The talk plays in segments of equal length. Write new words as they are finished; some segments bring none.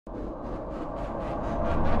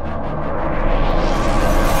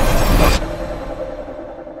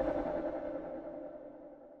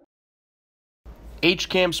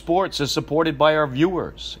HCAM Sports is supported by our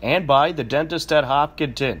viewers and by the Dentist at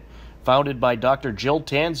Hopkinton. Founded by Dr. Jill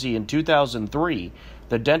Tansey in 2003,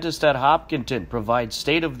 the Dentist at Hopkinton provides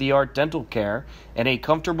state-of-the-art dental care in a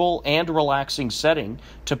comfortable and relaxing setting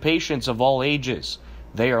to patients of all ages.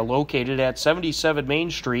 They are located at 77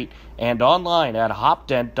 Main Street and online at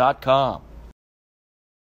hopdent.com.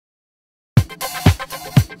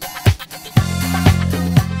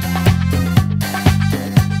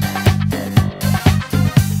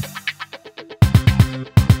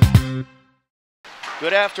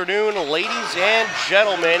 Good afternoon, ladies and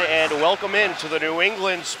gentlemen, and welcome into the New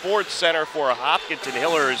England Sports Center for Hopkinton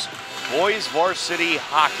Hillers Boys Varsity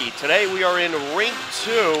Hockey. Today we are in Rink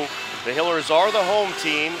 2. The Hillers are the home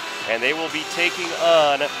team, and they will be taking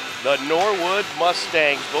on the Norwood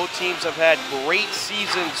Mustangs. Both teams have had great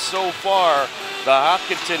seasons so far. The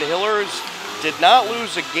Hopkinton Hillers did not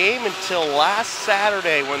lose a game until last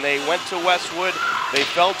Saturday when they went to Westwood. They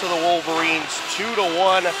fell to the Wolverines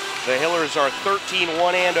 2-1. The Hillers are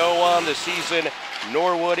 13-1-0 on the season.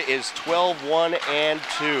 Norwood is 12-1-2.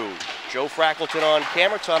 Joe Frackleton on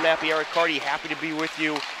camera. Tom Nappy, Eric Carty, happy to be with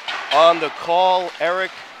you on the call.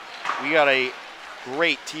 Eric, we got a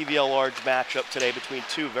great TVL large matchup today between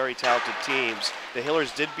two very talented teams. The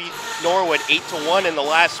Hillers did beat Norwood 8-1 in the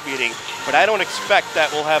last meeting, but I don't expect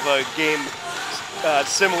that we'll have a game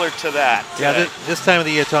similar to that today. Yeah, this time of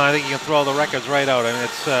the year, Tom, I think you can throw the records right out. I mean,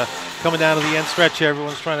 it's coming down to the end stretch here.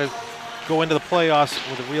 Everyone's trying to go into the playoffs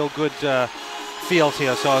with a real good field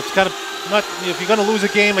here. So it's kind of not, if you're going to lose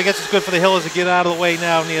a game, I guess it's good for the Hillers to get out of the way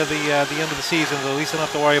now near the end of the season. So at least they don't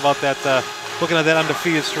have to worry about that, looking at that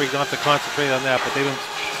undefeated streak. Don't have to concentrate on that. But they've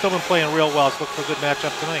still been playing real well. So look for a good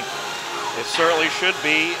matchup tonight. It certainly should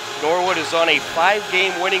be. Norwood is on a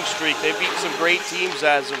 5-game winning streak. They've beaten some great teams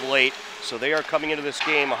as of late. So they are coming into this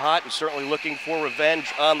game hot and certainly looking for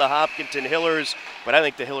revenge on the Hopkinton Hillers. But I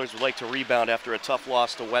think the Hillers would like to rebound after a tough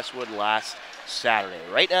loss to Westwood last Saturday.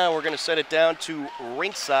 Right now, we're going to set it down to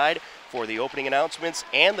ringside for the opening announcements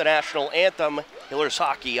and the national anthem. Hillers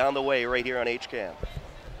hockey on the way right here on HCAM.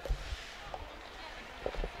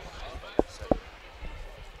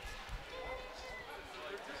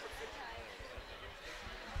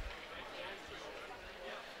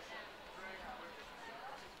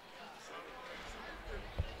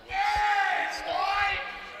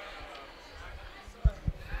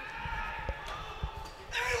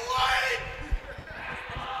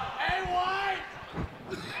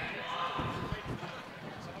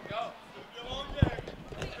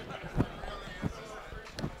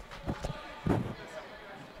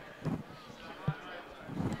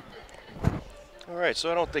 All right,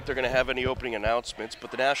 so I don't think they're going to have any opening announcements,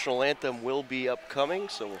 but the national anthem will be upcoming,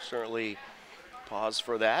 so we'll certainly pause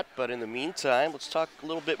for that. But in the meantime, let's talk a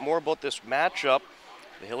little bit more about this matchup.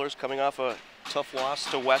 The Hillers coming off a tough loss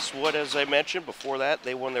to Westwood, as I mentioned. Before that,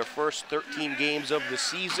 they won their first 13 games of the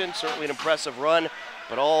season. Certainly an impressive run,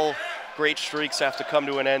 but all great streaks have to come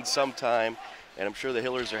to an end sometime. And I'm sure the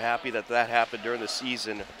Hillers are happy that that happened during the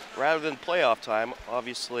season rather than playoff time.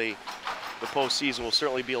 Obviously, the postseason will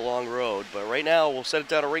certainly be a long road, but right now we'll set it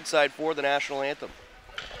down to ringside for the national anthem.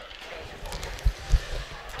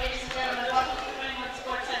 Ladies and gentlemen, welcome to the New England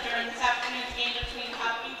Sports Center in this afternoon's game between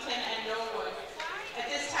Hopkinton and Norwood. At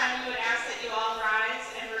this time, we would ask that you all rise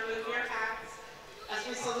and remove your hats as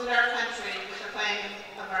we salute our country with the playing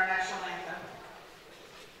of our national anthem.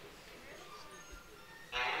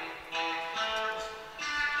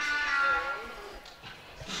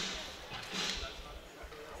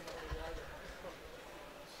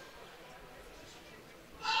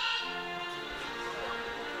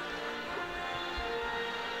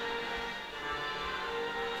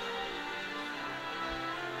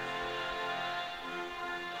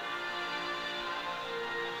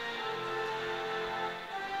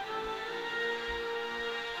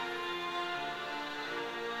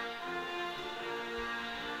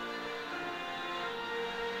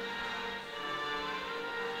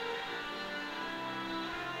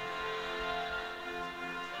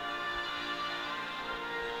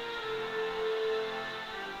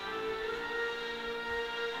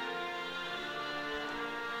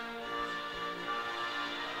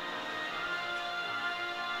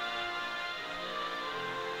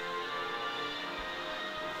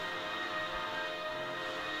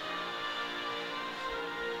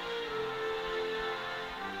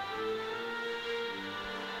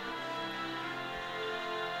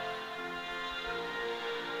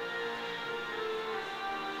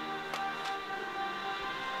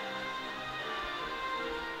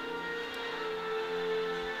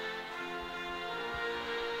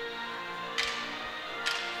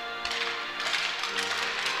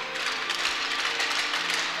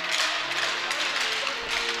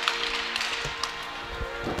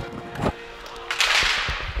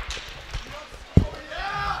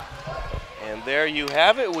 there you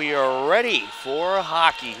have it. We are ready for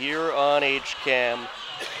hockey here on HCAM.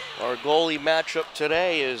 Our goalie matchup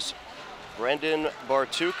today is Brendan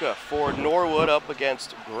Bartuka for Norwood up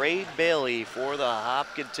against Gray Bailey for the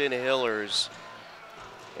Hopkinton Hillers.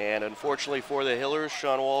 And unfortunately for the Hillers,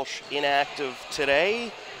 Sean Walsh inactive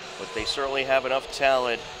today, but they certainly have enough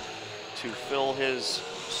talent to fill his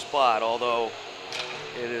spot, although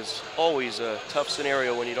it is always a tough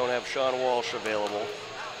scenario when you don't have Sean Walsh available.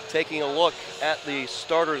 Taking a look at the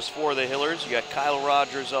starters for the Hillers, you got Kyle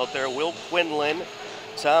Rogers out there, Will Quinlan,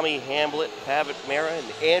 Tommy Hamblett, Pavitt Mara, and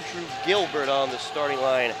Andrew Gilbert on the starting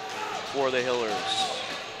line for the Hillers.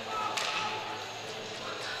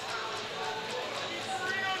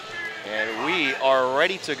 And we are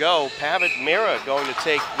ready to go. Pavitt Mara going to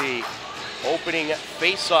take the opening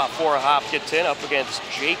face-off for Hopkinton up against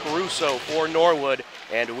Jake Russo for Norwood.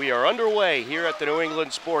 And we are underway here at the New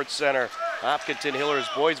England Sports Center. Hopkinton Hillers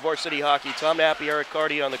boys varsity hockey. Tom Nappy, Eric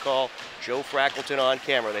Carty on the call. Joe Frackleton on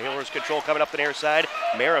camera. The Hillers control coming up the near side.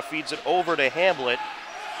 Mara feeds it over to Hamblett.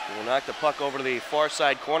 He will knock the puck over to the far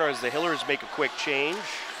side corner as the Hillers make a quick change.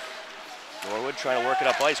 Norwood trying to work it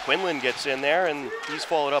up ice. Quinlan gets in there, and he's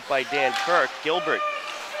followed up by Dan Kirk. Gilbert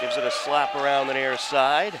gives it a slap around the near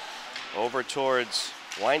side. Over towards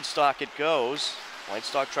Weinstock it goes.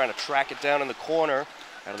 Weinstock trying to track it down in the corner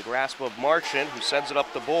out of the grasp of Marchand, who sends it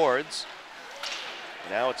up the boards.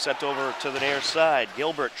 Now it's sent over to the near side.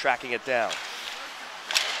 Gilbert tracking it down.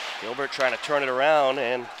 Gilbert trying to turn it around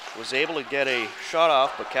and was able to get a shot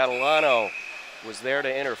off, but Catalano was there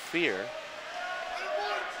to interfere.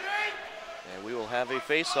 And we will have a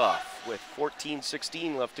face-off with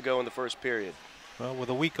 14-16 left to go in the first period. Well, with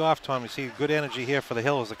a week off, Tom, you see good energy here for the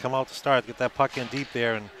Hillers to come out to start, get that puck in deep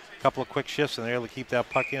there, and a couple of quick shifts, and they're able to keep that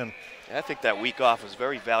puck in. I think that week off is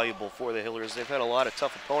very valuable for the Hillers. They've had a lot of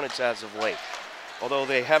tough opponents as of late. Although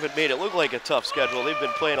they haven't made it look like a tough schedule, they've been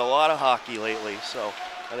playing a lot of hockey lately, so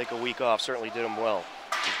I think a week off certainly did them well.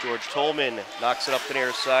 As George Tolman knocks it up the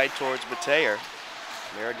near side towards Mateer.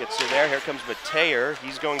 Mara gets in there. Here comes Mateer.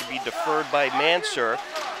 He's going to be deferred by Manser,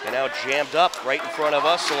 and now jammed up right in front of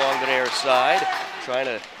us along the near side. Trying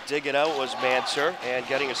to dig it out was Manser, and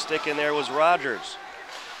getting a stick in there was Rogers.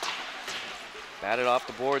 Batted off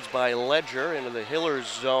the boards by Ledger into the Hillers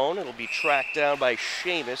zone. It'll be tracked down by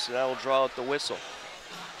Seamus, and that will draw out the whistle.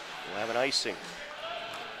 We'll have an icing.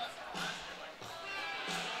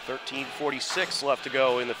 13:46 left to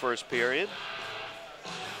go in the first period.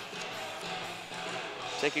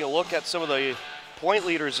 Taking a look at some of the point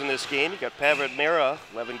leaders in this game, you got Pavitt Mara,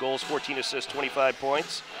 11 goals, 14 assists, 25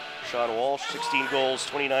 points. Sean Walsh, 16 goals,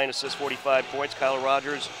 29 assists, 45 points. Kyle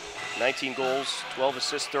Rogers, 19 goals, 12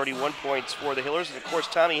 assists, 31 points for the Hillers. And of course,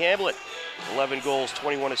 Tommy Hamblett, 11 goals,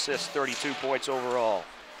 21 assists, 32 points overall.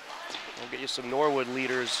 We'll get you some Norwood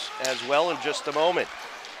leaders as well in just a moment,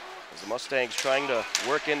 as the Mustangs trying to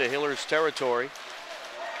work into Hillers territory.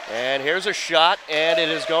 And here's a shot, and it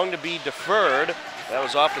is going to be deferred. That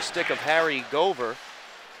was off the stick of Harry Gover.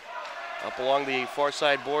 Up along the far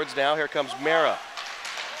side boards now, here comes Mara.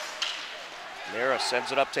 Mara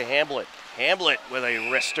sends it up to Hamblett. Hamblett with a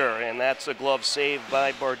wrister, and that's a glove save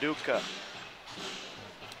by Barduka.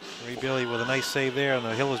 Ray Bailey with a nice save there, and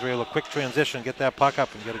the Hillers were able to quick transition, get that puck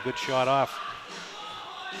up, and get a good shot off.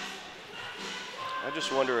 I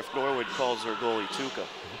just wonder if Norwood calls their goalie Tuca.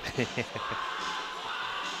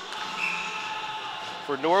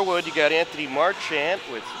 For Norwood, you got Anthony Marchand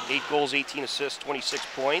with 8 goals, 18 assists, 26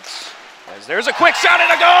 points. As there's a quick shot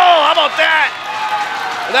and a goal! How about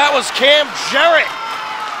that? And that was Cam Jarrett.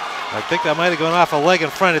 I think that might have gone off a leg in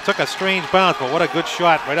front. It took a strange bounce, but what a good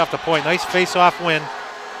shot right off the point. Nice face-off win.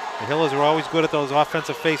 The Hillers are always good at those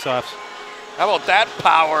offensive face-offs. How about that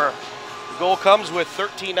power? The goal comes with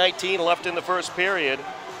 13:19 left in the first period.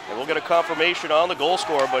 And we'll get a confirmation on the goal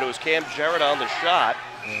scorer, but it was Cam Jarrett on the shot.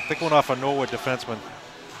 Yeah, I think it went off a Norwood defenseman.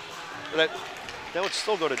 That would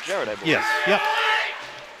still go to Jarrett, I believe. Yes, yep.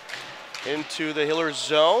 Into the Hillers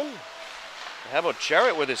zone. How about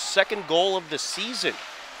Jarrett with his second goal of the season?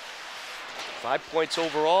 5 points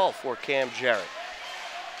overall for Cam Jarrett.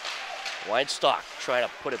 Weinstock trying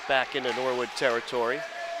to put it back into Norwood territory.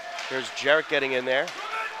 Here's Jarrett getting in there.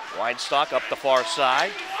 Weinstock up the far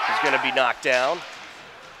side. He's going to be knocked down.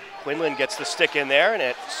 Quinlan gets the stick in there, and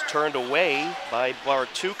it's turned away by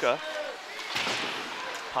Bartuka.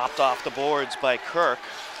 Popped off the boards by Kirk.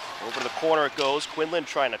 Over to the corner it goes. Quinlan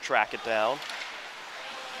trying to track it down.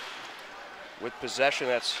 With possession,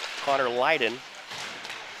 that's Connor Lydon.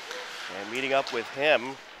 And meeting up with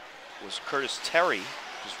him was Curtis Terry,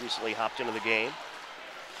 just recently hopped into the game.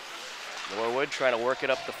 Norwood trying to work it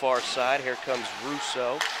up the far side. Here comes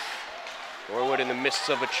Russo. Norwood in the midst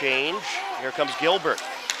of a change. Here comes Gilbert.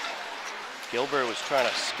 Gilbert was trying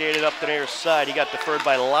to skate it up the near side. He got deferred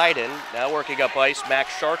by Leiden. Now working up ice,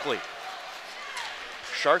 Max Sharkley.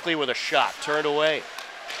 Sharkley with a shot, turned away.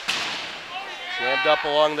 Jammed up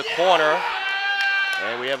along the corner.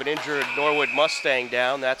 And we have an injured Norwood Mustang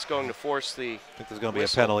down. That's going to force the I think there's going to be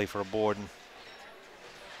whistle. a penalty for Borden.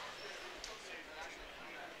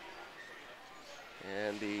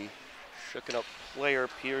 And the shooken up player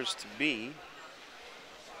appears to be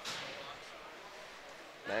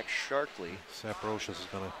Max Sharkley. Saprocious is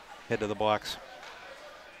going to head to the box.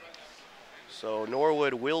 So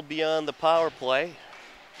Norwood will be on the power play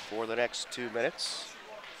for the next 2 minutes.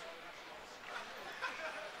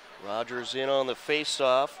 Rogers in on the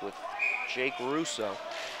face-off with Jake Russo.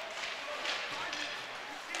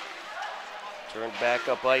 Turned back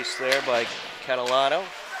up ice there by Catalano.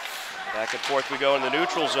 Back and forth we go in the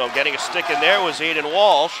neutral zone. Getting a stick in there was Aiden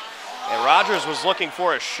Walsh. And Rogers was looking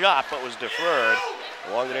for a shot but was deferred.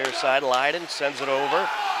 Along the near side, Leiden sends it over.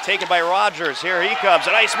 Taken by Rogers. Here he comes.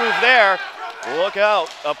 A nice move there. Look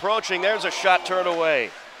out. Approaching. There's a shot turned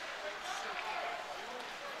away.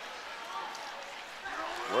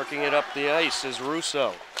 Working it up the ice is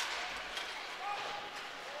Russo.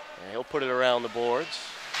 And he'll put it around the boards.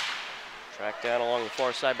 Tracked down along the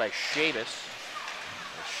far side by Seamus.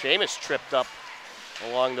 Seamus tripped up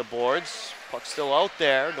along the boards. Puck still out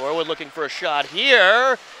there. Norwood looking for a shot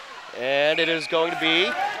here. And it is going to be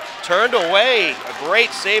turned away. A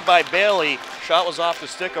great save by Bailey. Shot was off the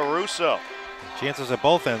stick of Russo. Chances at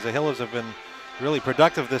both ends. The Hillers have been really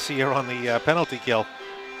productive this year on the penalty kill.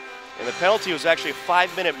 And the penalty was actually a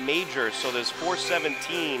 5-minute major, so there's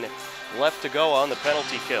 4:17 left to go on the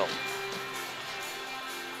penalty kill.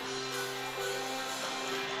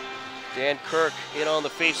 Dan Kirk in on the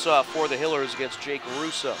faceoff for the Hillers against Jake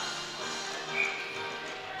Russo.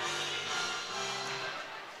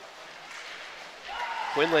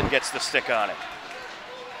 Quinlan gets the stick on it.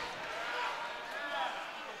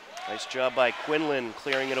 Nice job by Quinlan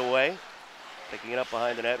clearing it away. Picking it up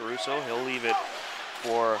behind the net, Russo. He'll leave it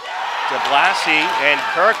for DeBlasi, and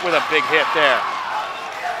Kirk with a big hit there.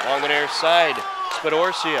 Along the near side,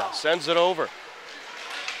 Spidorcia sends it over.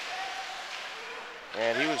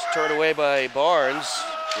 And he was turned away by Barnes.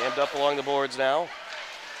 Jammed up along the boards now.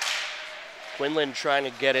 Quinlan trying to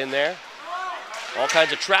get in there. All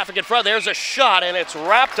kinds of traffic in front. There's a shot, and it's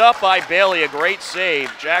wrapped up by Bailey. A great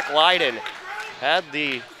save. Jack Leiden had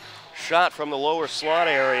the shot from the lower slot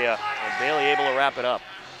area, and Bailey able to wrap it up.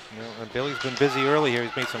 You know, and Bailey's been busy early here.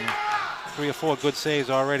 He's made some 3 or 4 good saves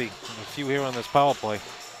already. A few here on this power play.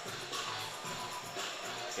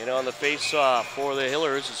 And on the face-off for the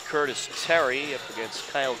Hillers is Curtis Terry up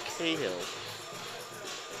against Kyle Cahill.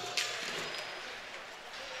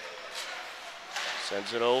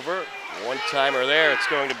 Sends it over. One-timer there. It's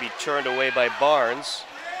going to be turned away by Barnes.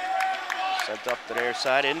 Sent up the near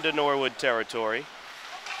side into Norwood territory.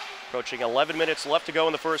 Approaching 11 minutes left to go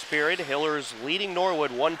in the first period. Hillers leading Norwood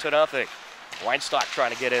 1-0. Weinstock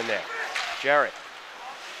trying to get in there. Jarrett.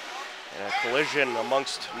 And a collision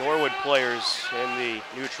amongst Norwood players in the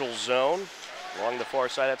neutral zone. Along the far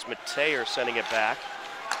side, that's Mateer sending it back.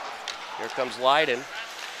 Here comes Leiden.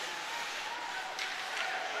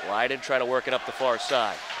 Leiden trying to work it up the far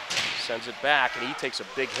side. Sends it back, and he takes a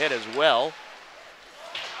big hit as well.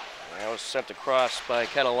 That was sent across by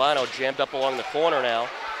Catalano, jammed up along the corner now.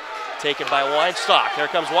 Taken by Weinstock. Here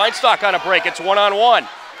comes Weinstock on a break. It's 1-on-1.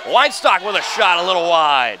 Weinstock with a shot a little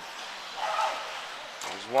wide.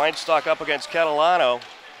 There's Weinstock up against Catalano.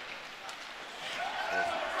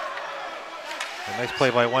 A nice play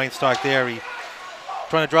by Weinstock there. He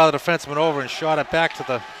trying to draw the defenseman over and shot it back to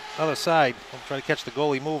the other side. Trying to catch the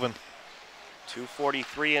goalie moving.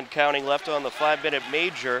 2:43 and counting left on the 5-minute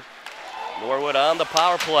major. Norwood on the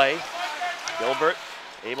power play. Gilbert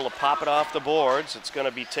able to pop it off the boards. It's going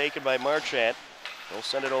to be taken by Marchant. He'll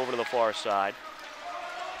send it over to the far side.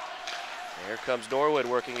 Here comes Norwood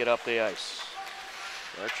working it up the ice.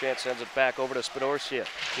 Marchant sends it back over to Spidorcia.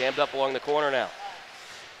 Jammed up along the corner now.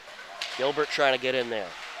 Gilbert trying to get in there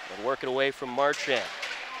and work it away from Marchant.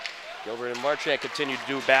 Gilbert and Marchant continue to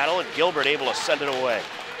do battle, and Gilbert able to send it away.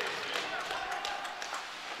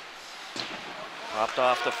 Popped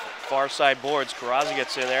off the far side boards. Karazi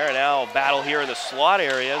gets in there, and now a battle here in the slot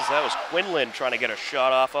areas. That was Quinlan trying to get a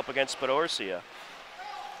shot off up against Spidorcia.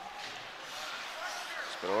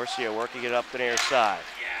 Spidorcia working it up the near side.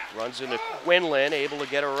 Runs into Quinlan, able to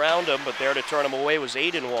get around him, but there to turn him away was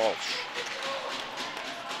Aiden Walsh.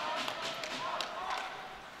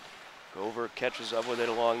 Gover catches up with it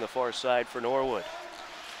along the far side for Norwood.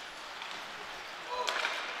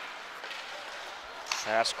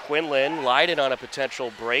 Pass Quinlan, Leiden on a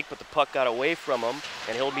potential break, but the puck got away from him,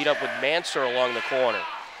 and he'll meet up with Manser along the corner.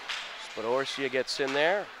 Spadorcia gets in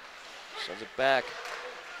there, sends it back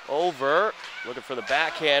over, looking for the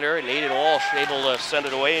backhander, and Aiden Walsh able to send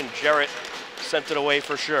it away, and Jarrett sent it away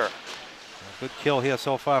for sure. Good kill here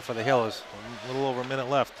so far for the Hillers. A little over a minute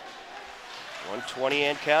left. 1:20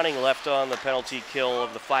 and counting left on the penalty kill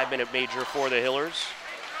of the 5-minute major for the Hillers.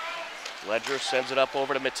 Ledger sends it up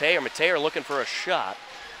over to Mateer. Mateer looking for a shot.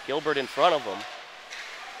 Gilbert in front of him.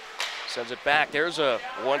 Sends it back. There's a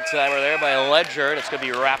one-timer there by Ledger, and it's going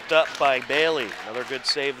to be wrapped up by Bailey. Another good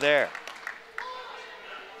save there.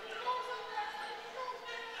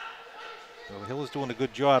 So the Hillers doing a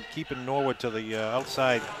good job keeping Norwood to the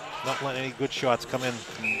outside, not letting any good shots come in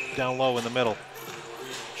from down low in the middle.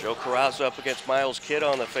 Joe Carrazza up against Miles Kidd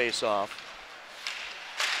on the face-off.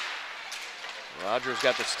 Rogers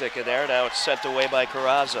got the stick in there. Now it's sent away by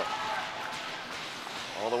Carrazza.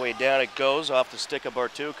 All the way down it goes off the stick of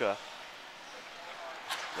Bartuca.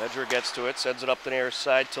 Ledger gets to it, sends it up the near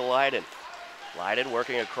side to Leiden. Leiden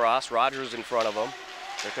working across, Rogers in front of him.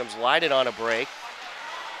 Here comes Leiden on a break.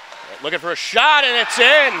 Looking for a shot, and it's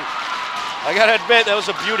in! I gotta admit, that was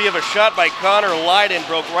a beauty of a shot by Connor Leiden.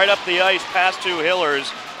 Broke right up the ice past two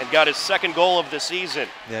Hillers and got his second goal of the season.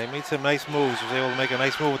 Yeah, he made some nice moves. He was able to make a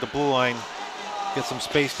nice move with the blue line. Get some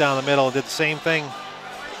space down the middle, did the same thing.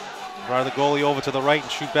 Brought the goalie over to the right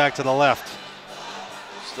and shoot back to the left.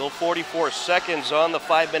 Still 44 seconds on the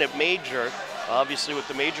 5-minute major. Obviously with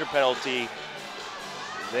the major penalty,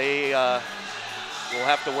 they will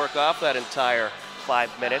have to work off that entire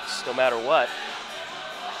 5 minutes, no matter what.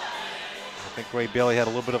 I think Ray Bailey had a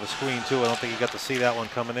little bit of a screen too. I don't think he got to see that one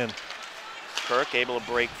coming in. Kirk able to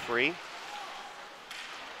break free.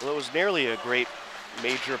 Well, it was nearly a great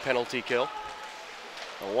major penalty kill.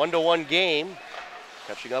 A 1-1 game.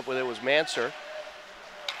 Catching up with it was Manser.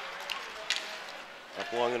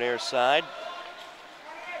 Up along the near side.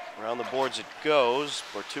 Around the boards it goes.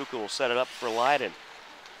 Bartuca will set it up for Leiden.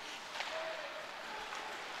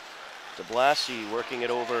 DeBlasi working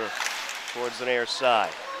it over towards the near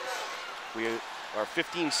side. We are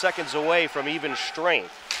 15 seconds away from even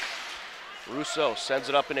strength. Russo sends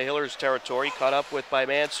it up into Hillers territory, caught up with by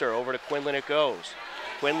Manser. Over to Quinlan it goes.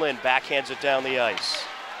 Quinlan backhands it down the ice.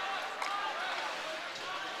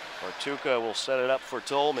 Bartuca will set it up for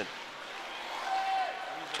Tolman.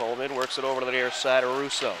 Tolman works it over to the near side of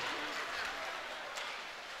Russo.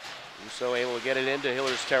 Russo able to get it into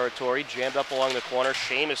Hillers territory, jammed up along the corner.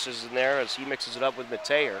 Seamus is in there as he mixes it up with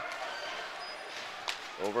Mateer.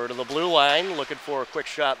 Over to the blue line, looking for a quick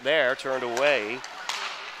shot there, turned away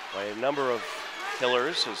by a number of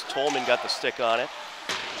Hillers as Tolman got the stick on it.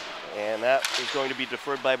 And that is going to be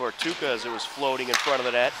deferred by Bartuca as it was floating in front of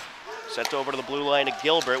the net. Sent over to the blue line to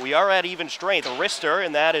Gilbert. We are at even strength. A wrister,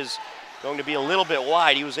 and that is going to be a little bit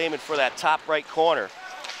wide. He was aiming for that top right corner.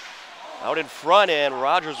 Out in front, and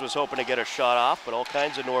Rogers was hoping to get a shot off, but all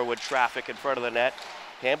kinds of Norwood traffic in front of the net.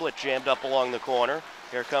 Hamblett jammed up along the corner.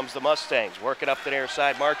 Here comes the Mustangs, working up the near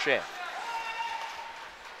side, Marchand.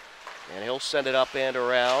 And he'll send it up and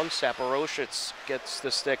around. Saporositz gets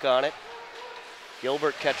the stick on it.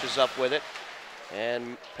 Gilbert catches up with it.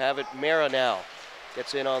 And Pavitt Mera now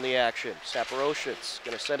gets in on the action. Saporositz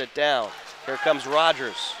gonna send it down. Here comes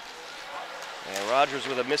Rogers. And Rogers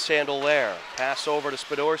with a mishandle there. Pass over to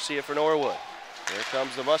Spadorcia for Norwood. Here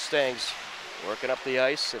comes the Mustangs working up the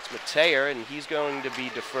ice. It's Mateer, and he's going to be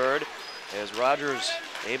deferred as Rogers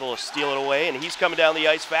able to steal it away, and he's coming down the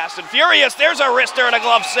ice fast and furious. There's a wrister and a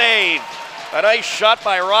glove save. A nice shot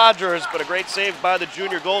by Rogers, but a great save by the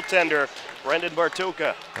junior goaltender, Brendan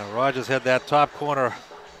Bartuca. Now Rogers had that top corner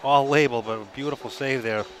all labeled, but a beautiful save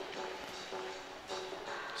there.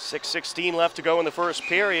 6:16 left to go in the first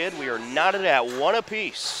period. We are knotted at 1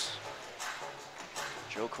 apiece.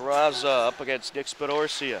 Joe Carrazza up against Nick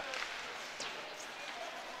Spadorcia.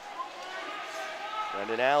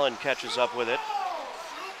 Brendan Allen catches up with it.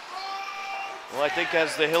 Well, I think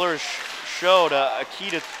as the Hillers showed, a key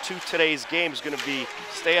to today's game is going to be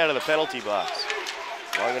stay out of the penalty box.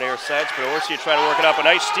 Along the near side, Spadorcia trying to work it up. A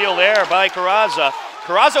nice steal there by Carrazza.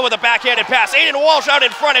 Carrazza with a backhanded pass. Aiden Walsh out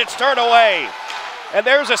in front. It's turned away. And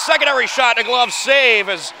there's a secondary shot and a glove save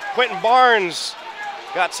as Quentin Barnes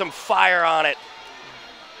got some fire on it.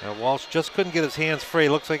 Now Walsh just couldn't get his hands free.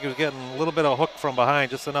 Looks like he was getting a little bit of hook from behind,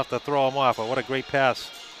 just enough to throw him off, but what a great pass.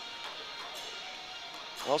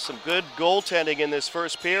 Well, some good goaltending in this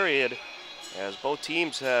first period as both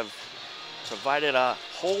teams have provided a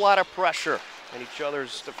whole lot of pressure in each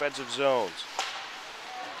other's defensive zones.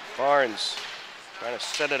 Barnes trying to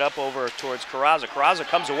set it up over towards Carrazza. Carrazza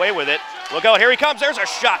comes away with it. Look out, here he comes. There's a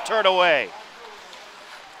shot turned away.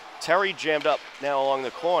 Terry jammed up now along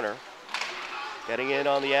the corner. Getting in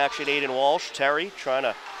on the action, Aiden Walsh. Terry trying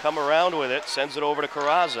to come around with it, sends it over to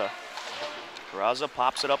Carrazza. Carrazza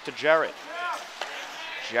pops it up to Jarrett.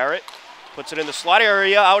 Jarrett puts it in the slot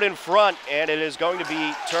area out in front, and it is going to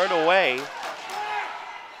be turned away.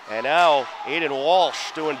 And now Aiden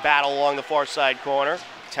Walsh doing battle along the far side corner.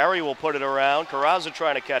 Terry will put it around. Carrazza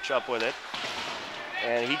trying to catch up with it.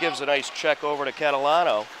 And he gives a nice check over to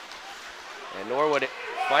Catalano. And Norwood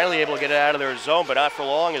finally able to get it out of their zone, but not for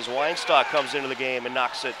long as Weinstock comes into the game and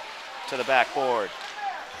knocks it to the backboard.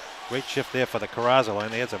 Great shift there for the Carrazza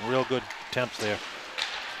line. They had some real good attempts there.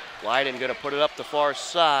 Leiden going to put it up the far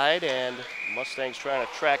side, and Mustangs trying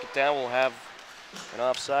to track it down. We'll have an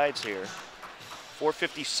offsides here.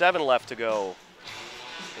 4:57 left to go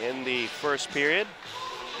in the first period.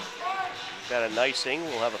 Got a nicing.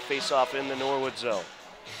 We'll have a face-off in the Norwood zone.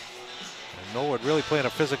 And Norwood really playing a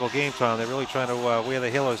physical game, Tom. They're really trying to wear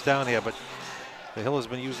the Hillers down here, but the Hillers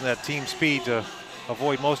been using that team speed to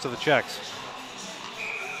avoid most of the checks.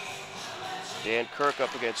 Dan Kirk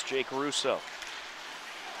up against Jake Russo.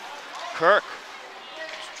 Kirk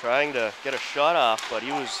was trying to get a shot off, but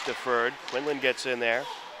he was deferred. Quinlan gets in there.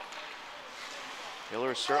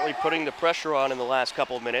 Hillers certainly putting the pressure on in the last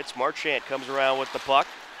couple of minutes. Marchant comes around with the puck.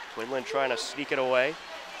 Quinlan trying to sneak it away.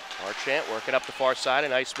 Marchant working up the far side. A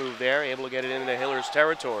nice move there, able to get it into Hillers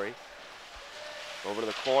territory. Over to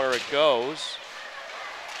the corner it goes.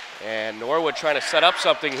 And Norwood trying to set up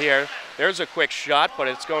something here. There's a quick shot, but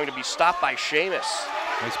it's going to be stopped by Seamus.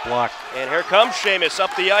 Nice block. And here comes Seamus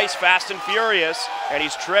up the ice, fast and furious. And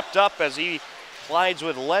he's tripped up as he collides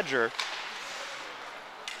with Ledger.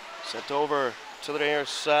 Sent over to the near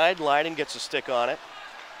side. Leiden gets a stick on it.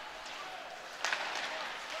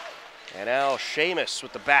 And now Seamus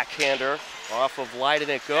with the backhander. Off of Leiden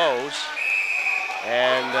it goes.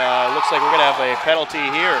 And looks like we're going to have a penalty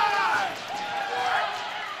here.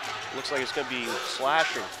 Looks like it's going to be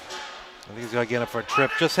slashing. I think he's going to get him for a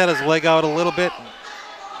trip. Just had his leg out a little bit.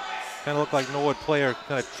 Kind of looked like Norwood player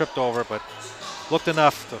kind of tripped over, but looked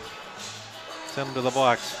enough to send him to the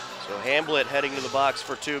box. So Hamblett heading to the box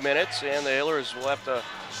for 2 minutes, and the Hillers will have to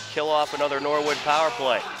kill off another Norwood power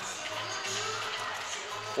play.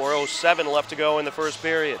 4:07 left to go in the first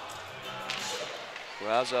period.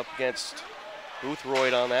 Raza up against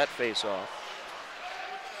Boothroyd on that face-off.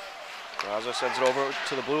 Raza sends it over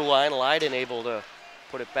to the blue line. Leiden able to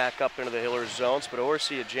put it back up into the Hillers zone.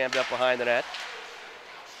 Spadorsi had jammed up behind the net.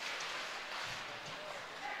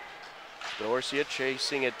 Spadorsi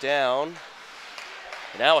chasing it down.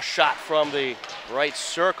 And now a shot from the right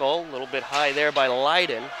circle. A little bit high there by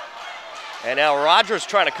Leiden. And now Rogers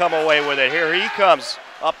trying to come away with it. Here he comes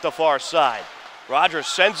up the far side. Rogers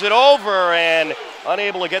sends it over, and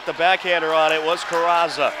unable to get the backhander on it was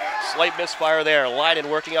Carrazza. Slight misfire there. Leiden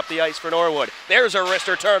working up the ice for Norwood. There's a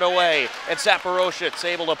wrister turned away, and Saporosit's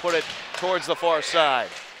able to put it towards the far side.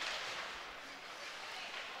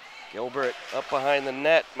 Gilbert up behind the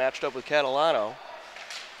net, matched up with Catalano.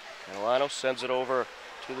 Catalano sends it over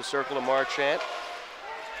to the circle to Marchant.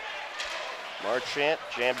 Marchant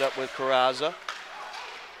jammed up with Carrazza.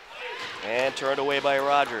 And turned away by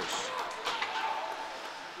Rogers.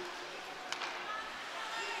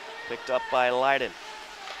 Picked up by Leiden.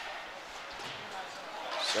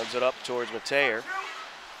 Sends it up towards Mateer.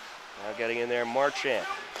 Now getting in there, Marchant.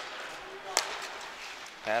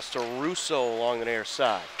 Pass to Russo along the near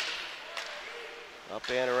side. Up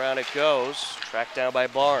and around it goes. Tracked down by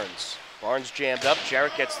Barnes. Barnes jammed up.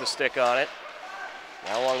 Jarrett gets the stick on it.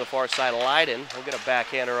 Now along the far side, Leiden. He'll get a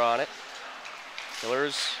backhander on it.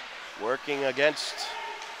 Hillers working against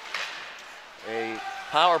a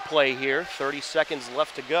power play here. 30 seconds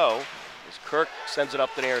left to go as Kirk sends it up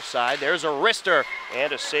the near side. There's a wrister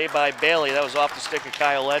and a save by Bailey. That was off the stick of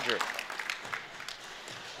Kyle Ledger.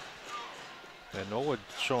 And Norwood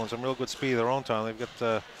showing some real good speed of their own time. They've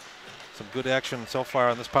got some good action so far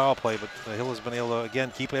on this power play, but the Hill has been able to,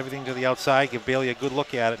 again, keep everything to the outside, give Bailey a good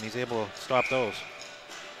look at it, and he's able to stop those.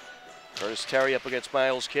 Curtis Terry up against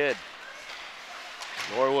Miles Kidd.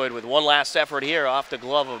 Norwood with one last effort here. Off the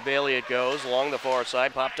glove of Bailey it goes. Along the far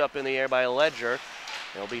side. Popped up in the air by Ledger.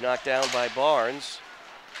 He'll be knocked down by Barnes.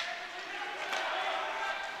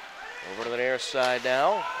 Over to the near side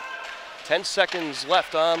now. 10 seconds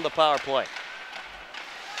left on the power play.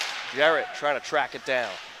 Jarrett trying to track it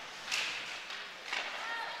down.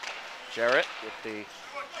 Jarrett with the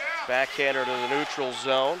backhander to the neutral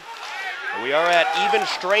zone. And we are at even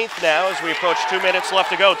strength now as we approach 2 minutes left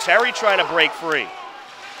to go. Terry trying to break free.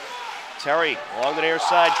 Terry along the near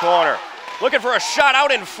side corner. Looking for a shot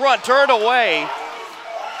out in front, turned away.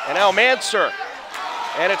 And now Manser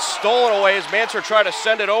And it's stolen away as Manser tried to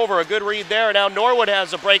send it over. A good read there. Now Norwood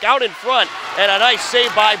has a break out in front, and a nice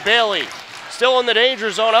save by Bailey. Still in the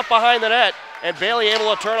danger zone, up behind the net, and Bailey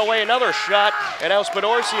able to turn away another shot, and now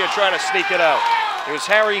Spedorcia trying to sneak it out. It was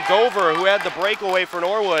Harry Gover who had the breakaway for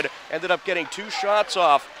Norwood, ended up getting 2 shots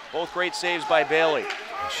off. Both great saves by Bailey.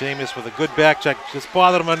 Seamus with a good back check, just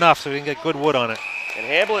bothered him enough so he can get good wood on it. And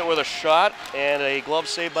Hamblett with a shot and a glove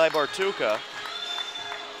save by Bartuka.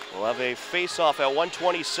 We'll have a face-off at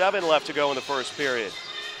 1:27 left to go in the first period.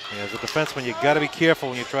 Yeah, as a defenseman, you got to be careful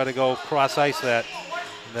when you try to go cross-ice that.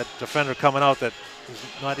 And that defender coming out that is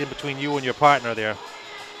not in between you and your partner there.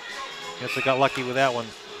 Guess they got lucky with that one.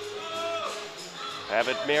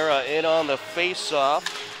 Abbott Mira in on the face-off.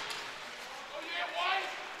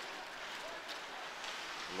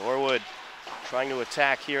 Norwood trying to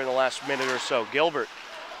attack here in the last minute or so. Gilbert.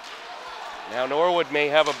 Now Norwood may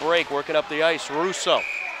have a break working up the ice. Russo.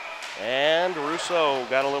 And Russo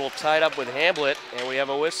got a little tied up with Hamblett, and we have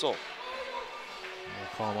a whistle. We'll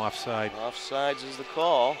call him offside. Offsides is the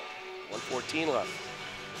call. 1:14 left.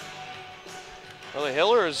 Well, the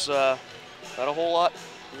Hillers, not a whole lot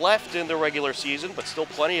left in the regular season, but still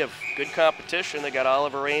plenty of good competition. They got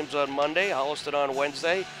Oliver Ames on Monday, Holliston on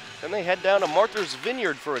Wednesday. Then they head down to Martha's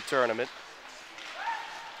Vineyard for a tournament.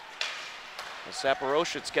 And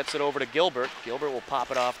Saporositz gets it over to Gilbert. Gilbert will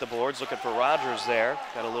pop it off the boards, looking for Rogers there.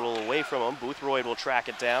 Got a little away from him. Boothroyd will track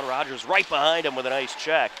it down. Rogers right behind him with a nice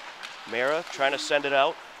check. Mira trying to send it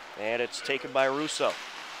out, and it's taken by Russo.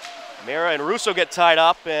 Mira and Russo get tied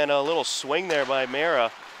up, and a little swing there by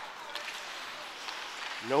Mira.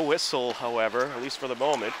 No whistle, however, at least for the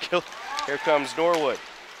moment. Here comes Norwood.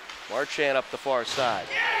 Marchand up the far side.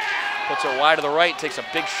 Puts it wide to the right, takes a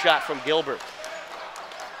big shot from Gilbert.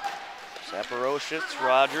 Saporositz,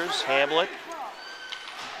 Rogers, Hamblett.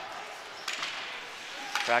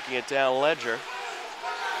 Tracking it down Ledger.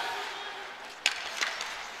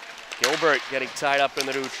 Gilbert getting tied up in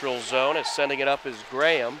the neutral zone, and sending it up is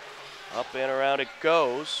Graham. Up and around it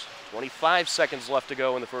goes. 25 seconds left to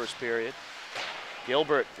go in the first period.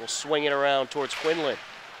 Gilbert will swing it around towards Quinlan.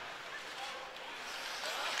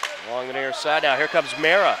 Along the near side now, here comes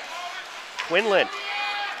Mara. Quinlan.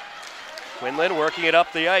 Quinlan working it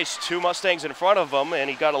up the ice. 2 Mustangs in front of him, and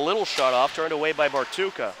he got a little shot off, turned away by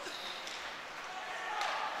Bartuka.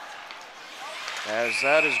 As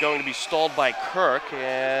that is going to be stalled by Kirk,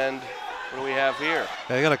 and what do we have here?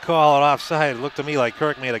 They're going to call it offside. It looked to me like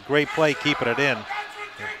Kirk made a great play keeping it in.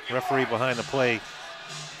 The referee behind the play,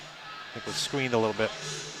 I think, was screened a little bit.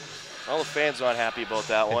 Well, the fans not happy about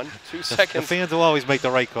that one. 2 seconds. The fans will always make the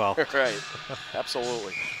right call. Right,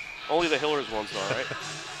 absolutely. Only the Hillers ones though, right?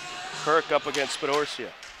 Kirk up against Spedorcia.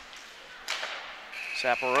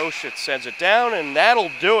 Saporositz sends it down, and that'll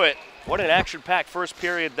do it. What an action-packed first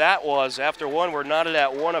period that was. After one, we're knotted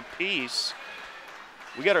at 1 apiece.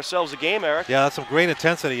 We got ourselves a game, Eric. Yeah, that's some great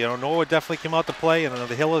intensity. You know, Norwood definitely came out to play, and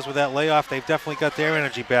the Hillers with that layoff, they've definitely got their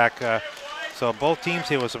energy back. So both teams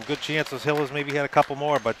here with some good chances. Hillers maybe had a couple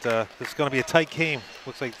more, but this is going to be a tight game.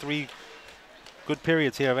 Looks like 3 good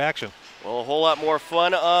periods here of action. Well, a whole lot more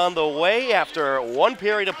fun on the way after 1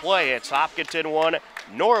 period of play. It's Hopkinton 1,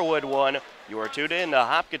 Norwood 1. You are tuned in to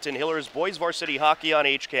Hopkinton Hillers Boys Varsity Hockey on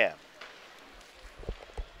HCAM.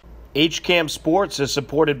 HCAM Sports is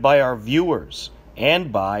supported by our viewers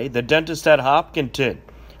and by the Dentist at Hopkinton.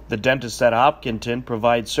 The Dentist at Hopkinton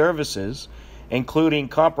provides services including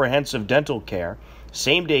comprehensive dental care,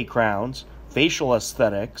 same-day crowns, facial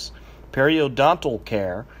aesthetics, periodontal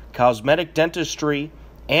care, cosmetic dentistry,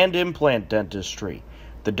 and implant dentistry.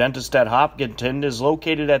 The Dentist at Hopkinton is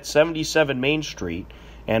located at 77 Main Street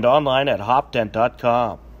and online at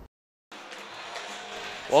hopdent.com.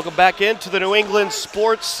 Welcome back into the New England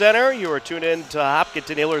Sports Center. You are tuned in to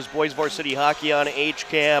Hopkinton Hillers Boys Varsity Hockey on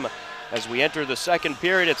HCAM. As we enter the second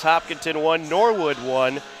period, it's Hopkinton 1, Norwood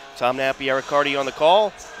 1. Tom Nappy, Eric Hardy on the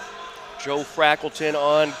call. Joe Frackleton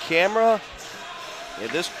on camera. And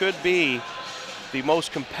this could be the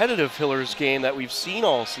most competitive Hillers game that we've seen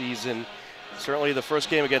all season. Certainly the first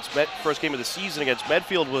game of the season against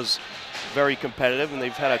Medfield was very competitive, and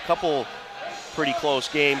they've had a couple pretty close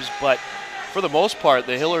games, but for the most part,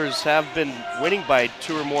 the Hillers have been winning by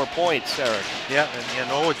 2 or more points, Eric. Yeah, and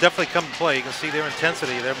Norwood definitely come to play. You can see their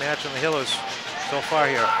intensity. They're matching the Hillers so far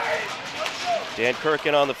here. Dan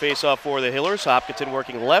Kirkin on the faceoff for the Hillers. Hopkinton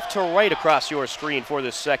working left to right across your screen for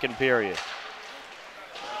this second period.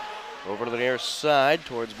 Over to the near side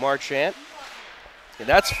towards Marchand. And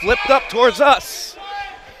that's flipped up towards us.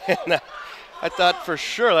 And I thought for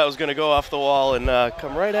sure that was going to go off the wall and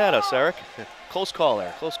come right at us, Eric. Close call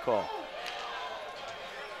there, close call.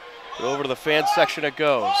 But over to the fan section it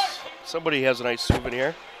goes. Somebody has a nice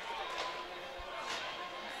souvenir.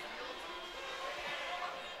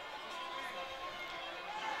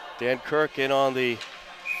 Dan Kirk in on the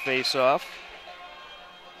face-off.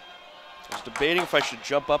 I was debating if I should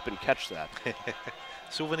jump up and catch that.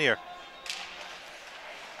 Souvenir.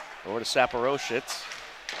 Over to Saporositz.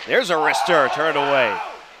 There's a wrister, turned away.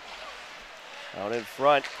 Out in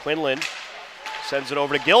front, Quinlan sends it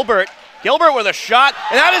over to Gilbert. Gilbert with a shot,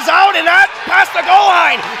 and that is out, and that past the goal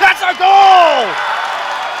line. That's a goal!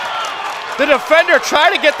 The defender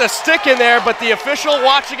tried to get the stick in there, but the official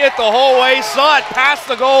watching it the whole way saw it past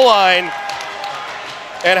the goal line.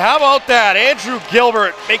 And how about that? Andrew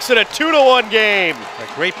Gilbert makes it a 2-1 game. A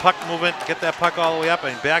great puck movement, get that puck all the way up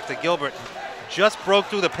and back to Gilbert. Just broke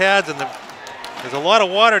through the pads, and there's a lot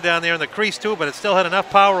of water down there in the crease too, but it still had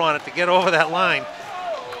enough power on it to get over that line.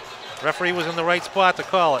 Referee was in the right spot to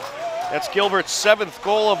call it. That's Gilbert's 7th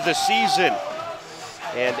goal of the season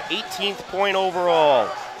and 18th point overall.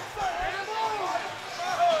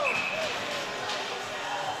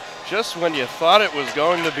 Just when you thought it was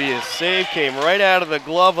going to be a save, came right out of the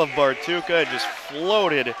glove of Bartuka, just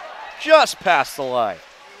floated just past the line.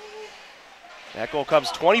 That goal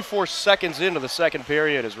comes 24 seconds into the second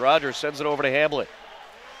period as Rogers sends it over to Hamblett.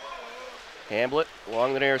 Hamblett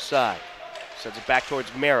along the near side. Sends it back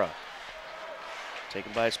towards Mera.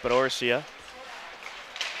 Taken by Spadorcia.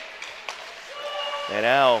 And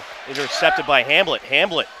now intercepted by Hamblett.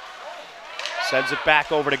 Hamblett sends it back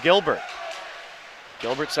over to Gilbert.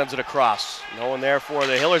 Gilbert sends it across. No one there for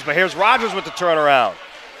the Hillers, but here's Rogers with the turnaround.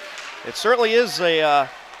 It certainly is a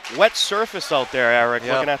wet surface out there, Eric,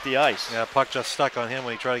 yep. Looking at the ice. Yeah, puck just stuck on him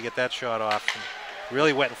when he tried to get that shot off.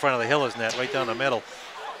 Really wet in front of the Hillers net, right down the middle.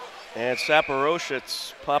 And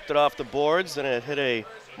Saporositz popped it off the boards, and it hit a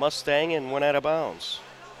Mustang and went out of bounds.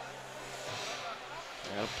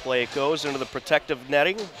 Now play it goes into the protective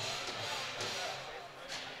netting.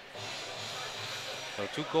 So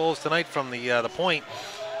 2 goals tonight from the point.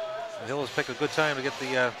 The Hillers pick a good time to get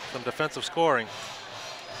some defensive scoring.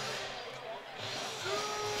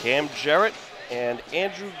 Cam Jarrett and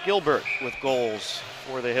Andrew Gilbert with goals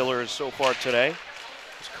for the Hillers so far today.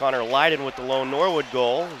 It's Connor Lydon with the lone Norwood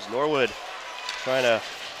goal. As Norwood trying to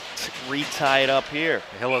retie it up here.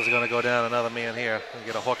 The Hillers are going to go down another man here and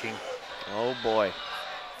get a hooking. Oh boy.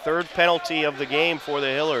 3rd penalty of the game for the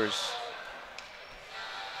Hillers.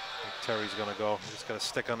 Terry's going to go. He's got a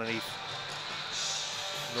stick underneath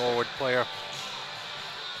Norwood player.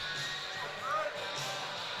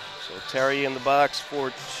 So Terry in the box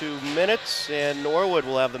for 2 minutes, and Norwood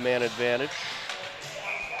will have the man advantage.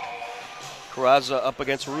 Carrazza up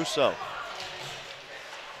against Russo.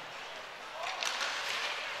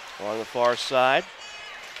 Along the far side.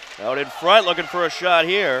 Out in front, looking for a shot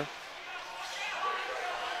here.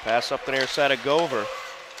 Pass up the near side of Gover.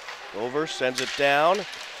 Gover sends it down.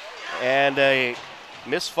 And a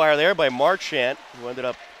misfire there by Marchant, who ended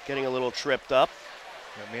up getting a little tripped up.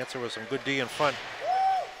 Yeah, Manser with some good D in front.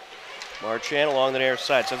 Marchant along the near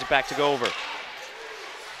side, sends it back to Gover.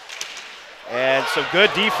 And some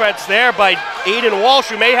good defense there by Aiden Walsh,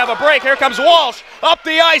 who may have a break. Here comes Walsh, up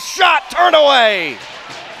the ice, shot, turned away.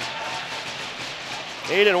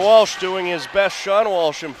 Aiden Walsh doing his best Sean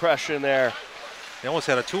Walsh impression there. They almost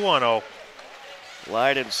had a 2-on-0.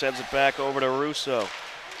 Lydon sends it back over to Russo.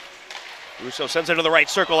 Russo sends it to the right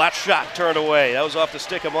circle. That shot turned away. That was off the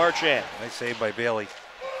stick of Marchant. Nice save by Bailey.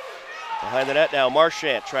 Behind the net now,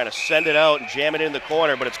 Marchant trying to send it out and jam it in the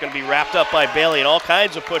corner, but it's going to be wrapped up by Bailey, and all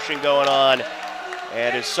kinds of pushing going on.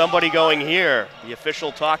 And is somebody going here? The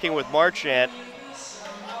official talking with Marchant.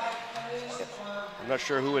 I'm not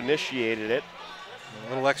sure who initiated it. A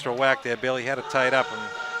little extra whack there. Bailey had it tied up. And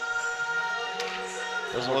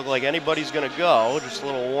doesn't look like anybody's going to go. Just a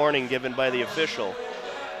little warning given by the official.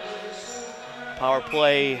 Power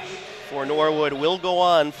play for Norwood will go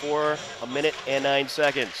on for 1 minute and 9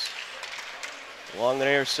 seconds. Along the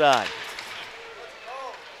near side.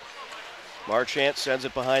 Marchant sends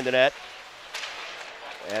it behind the net.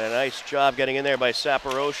 And a nice job getting in there by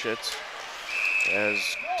Saporositz. As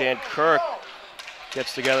Dan Kirk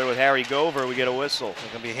gets together with Harry Gover, we get a whistle. It's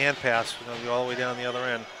going to be a hand pass. We're going to be all the way down the other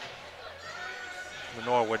end. The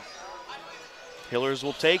Norwood. Hillers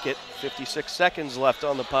will take it. 56 seconds left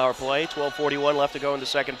on the power play. 12:41 left to go in the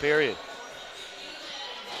second period.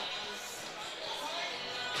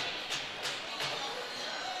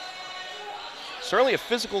 Certainly a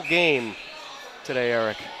physical game today,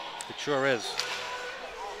 Eric. It sure is.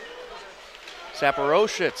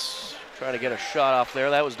 Saporositz trying to get a shot off there.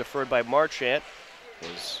 That was deferred by Marchant.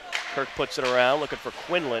 As Kirk puts it around, looking for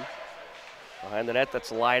Quinlan. Behind the net,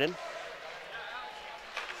 that's Lydon.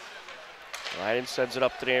 Ryden sends it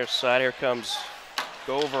up to the near side. Here comes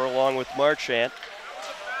Gover along with Marchant.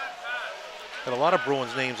 Got a lot of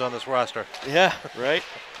Bruins names on this roster. Yeah, right.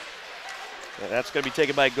 And that's going to be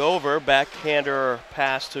taken by Gover. Backhander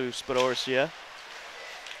pass to Spidorcia.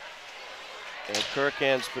 And Kirk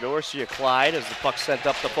and Spidorcia collide as the puck sent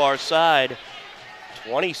up the far side.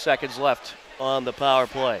 20 seconds left on the power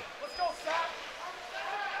play.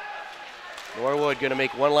 Norwood going to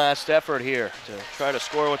make one last effort here to try to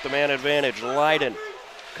score with the man advantage. Leiden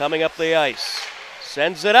coming up the ice.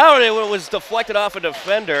 Sends it out. It was deflected off a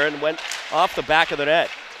defender and went off the back of the net.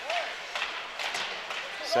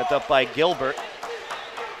 Sent up by Gilbert.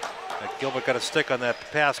 Gilbert got a stick on that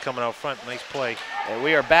pass coming out front. Nice play. And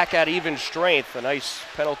we are back at even strength. A nice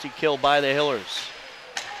penalty kill by the Hillers.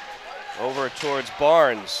 Over towards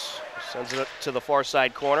Barnes. Sends it to the far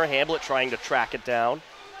side corner. Hamblett trying to track it down.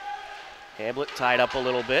 Hamblett tied up a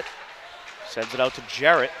little bit. Sends it out to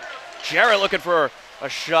Jarrett. Jarrett looking for a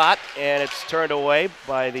shot, and it's turned away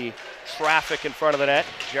by the traffic in front of the net.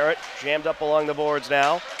 Jarrett jammed up along the boards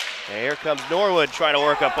now. And here comes Norwood trying to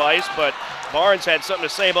work up ice, but Barnes had something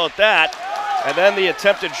to say about that. And then the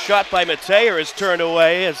attempted shot by Mateer is turned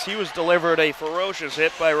away as he was delivered a ferocious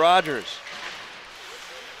hit by Rogers.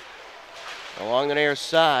 Along the near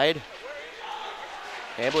side,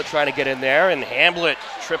 Hamblett trying to get in there, and Hamblett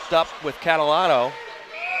tripped up with Catalano.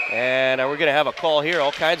 And we're going to have a call here.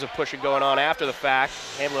 All kinds of pushing going on after the fact.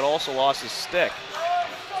 Hamblett also lost his stick.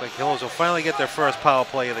 Looks like Hillers will finally get their first power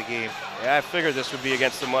play of the game. Yeah, I figured this would be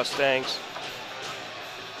against the Mustangs.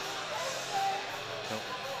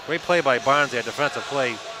 Great play by Barnes there, defensive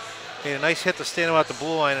play. Made a nice hit to stand him out the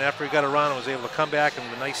blue line, and after he got around, was able to come back and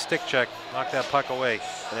with a nice stick check, knock that puck away.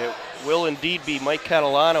 And it will indeed be Mike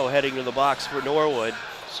Catalano heading to the box for Norwood.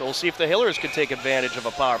 So we'll see if the Hillers can take advantage of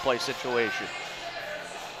a power play situation.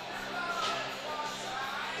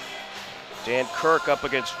 Dan Kirk up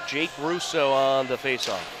against Jake Russo on the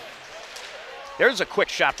faceoff. There's a quick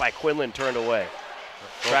shot by Quinlan, turned away.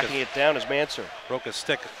 Tracking it down is Manser. Broke his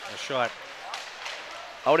stick, a shot.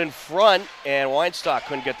 Out in front, and Weinstock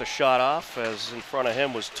couldn't get the shot off, as in front of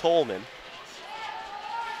him was Tolman.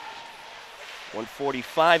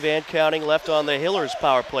 1:45 and counting left on the Hillers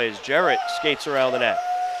power plays. Jarrett skates around the net.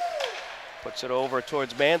 Puts it over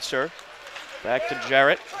towards Manser. Back to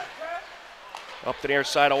Jarrett. Up the near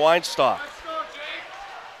side of Weinstock.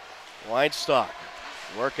 Weinstock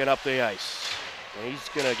working up the ice. And he's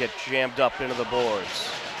going to get jammed up into the boards.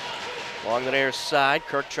 Along the near side,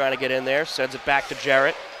 Kirk trying to get in there, sends it back to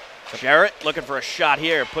Jarrett. Jarrett looking for a shot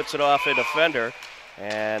here, puts it off a defender.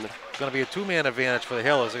 And it's going to be a two-man advantage for the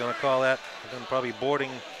Hillers. They're going to call that. They're going to probably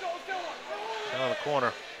boarding down the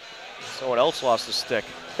corner. Someone else lost a stick.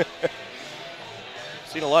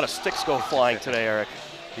 Seen a lot of sticks go flying today, Eric.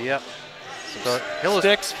 Yep. So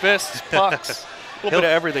sticks, fists, pucks. A little bit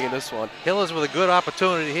of everything in this one. Hillers with a good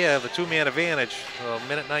opportunity here, the two-man advantage.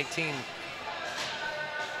 Minute 19.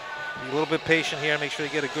 Be a little bit patient here, make sure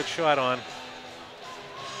they get a good shot on.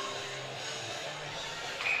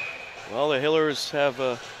 Well, the Hillers have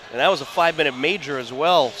and that was a 5-minute major as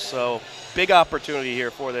well, so big opportunity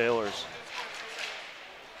here for the Hillers.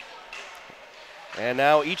 And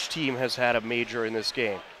now each team has had a major in this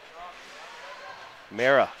game.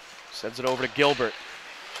 Mara sends it over to Gilbert.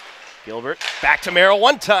 Gilbert back to Mara,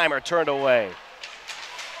 one-timer turned away.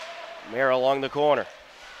 Mara along the corner.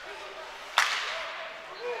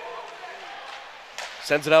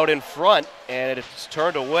 Sends it out in front, and it's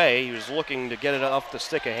turned away. He was looking to get it off the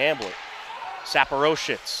stick of Hamblett.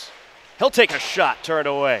 Saporositz. He'll take a shot, turned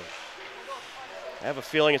away. I have a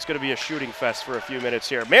feeling it's going to be a shooting fest for a few minutes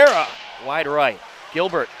here. Mara, wide right.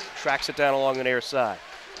 Gilbert tracks it down along the near side.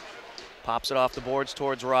 Pops it off the boards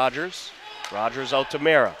towards Rogers. Rogers out to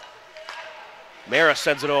Mara. Mara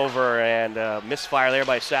sends it over, and misfire there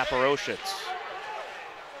by Saporositz.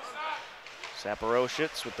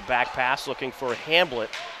 Saporositz with the back pass looking for Hamblett.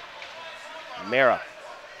 Mara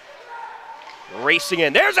racing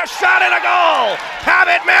in. There's a shot and a goal!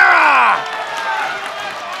 Habit Mara!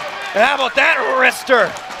 And how about that wrister?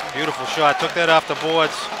 Beautiful shot. Took that off the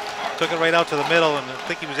boards. Took it right out to the middle, and I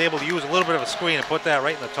think he was able to use a little bit of a screen and put that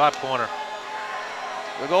right in the top corner.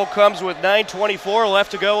 The goal comes with 9:24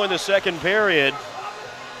 left to go in the second period.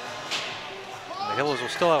 And the Hillers will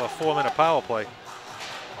still have a 4-minute power play.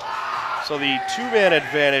 So the two-man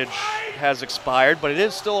advantage has expired, but it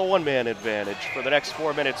is still a one-man advantage for the next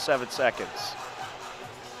 4 minutes, 7 seconds.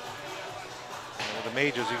 And with the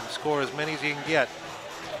majors, you can score as many as you can get.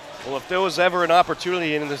 Well, if there was ever an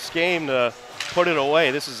opportunity in this game to put it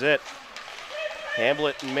away, this is it.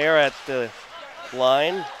 Hamblett and Mara at the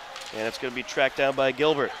line, and it's going to be tracked down by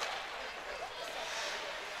Gilbert.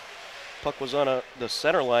 Puck was on the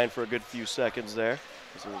center line for a good few seconds there.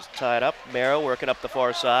 As it was tied up. Mara working up the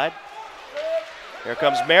far side. Here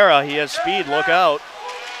comes Mara. He has speed. Look out.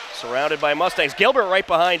 Surrounded by Mustangs. Gilbert right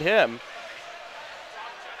behind him.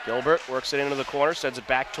 Gilbert works it into the corner, sends it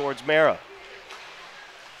back towards Mara.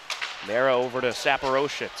 Mara over to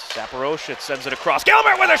Saporositz. Saporositz sends it across.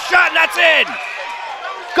 Gilbert with a shot, and that's in!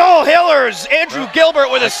 Goal, Hillers! Andrew Gilbert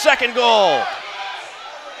with his second goal.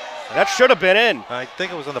 That should have been in. I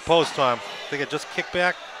think it was on the post, Tom. I think it just kicked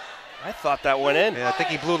back. I thought that went in. Yeah, I think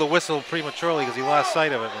he blew the whistle prematurely because he lost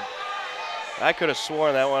sight of it. I could have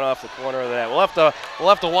sworn that went off the corner of the net. We'll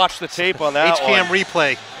have to watch the tape on that HCAM one.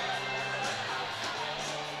 replay.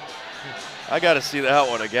 I got to see that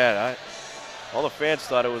one again. All the fans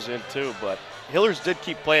thought it was in too, but Hillers did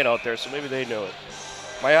keep playing out there, so maybe they knew it.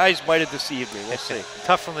 My eyes might have deceived me. We'll see.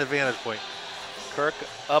 Tough from the vantage point. Kirk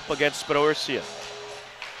up against Spadorcia.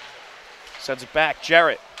 Sends it back.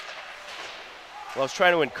 Jarrett. Well, I was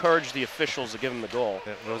trying to encourage the officials to give him the goal.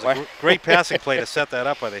 Yeah, it was a great passing play to set that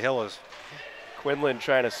up by the Hillers. Quinlan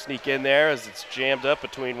trying to sneak in there as it's jammed up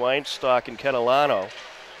between Weinstock and Catalano.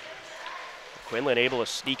 Quinlan able to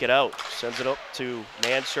sneak it out. Sends it up to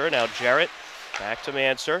Mansur. Now Jarrett back to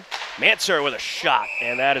Mansur. Mansur with a shot,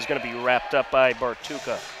 and that is going to be wrapped up by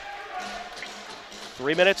Bartuka.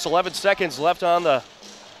 3 minutes, 11 seconds left on the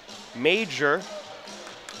major,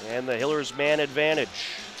 and the Hillers man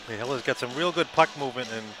advantage. The Hillers got some real good puck movement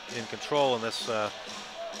and in control in this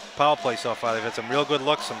power play so far. They've had some real good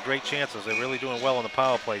looks, some great chances. They're really doing well in the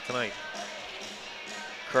power play tonight.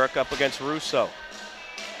 Kirk up against Russo.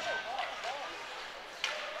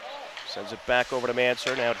 Sends it back over to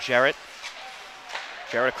Mansur. Now Jarrett.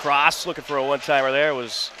 Jarrett across, looking for a one-timer there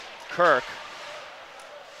was Kirk.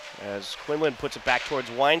 As Quinlan puts it back towards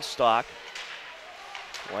Weinstock.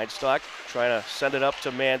 Weinstock trying to send it up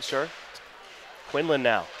to Mansur. Quinlan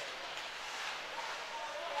now.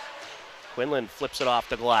 Quinlan flips it off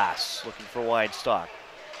the glass, looking for Weinstock.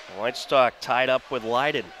 Weinstock tied up with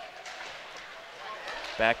Leiden.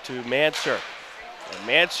 Back to Mansur. And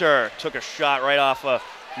Mansur took a shot right off a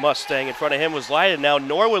Mustang. In front of him was Leiden. Now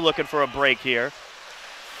Norwood looking for a break here.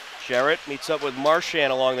 Jarrett meets up with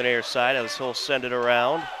Marchand along the near side as he'll send it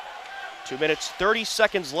around. 2 minutes, 30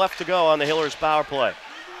 seconds left to go on the Hillers power play.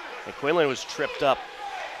 And Quinlan was tripped up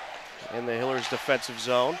in the Hillers defensive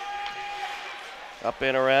zone. Up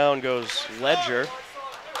and around goes Ledger.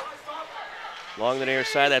 Along the near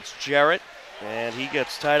side, that's Jarrett. And he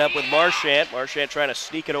gets tied up with Marchand. Marchand trying to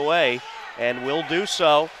sneak it away and will do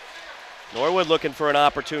so. Norwood looking for an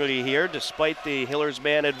opportunity here despite the Hillers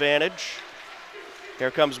man advantage. Here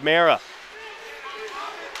comes Mara.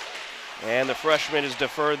 And the freshman is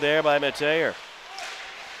deferred there by Mateer.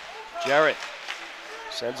 Jarrett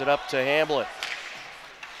sends it up to Hamblin.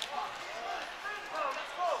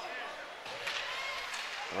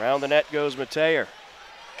 Around the net goes Mateer.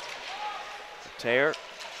 Mateer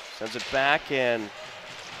sends it back, and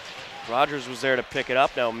Rogers was there to pick it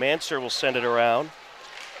up. Now Mansur will send it around.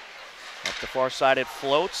 Up the far side it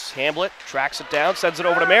floats. Hamblin tracks it down, sends it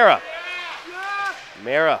over to Mara.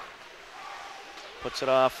 Mara puts it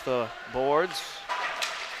off the boards.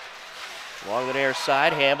 Along the near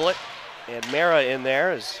side, Hamblin and Mara in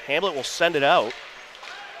there as Hamblin will send it out.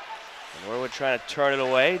 Norwood trying to turn it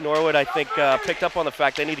away. Norwood, I think, picked up on the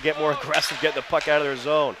fact they need to get more aggressive getting the puck out of their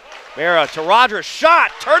zone. Mara to Rogers,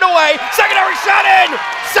 shot, turned away, secondary shot in!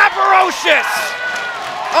 Saporositz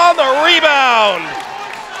on the rebound!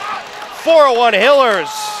 4-1 Hillers.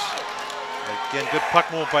 Again, good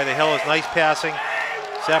puck movement by the Hillers, nice passing.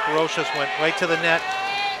 Saporositz went right to the net.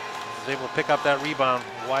 Was able to pick up that rebound,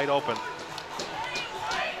 wide open.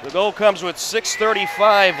 The goal comes with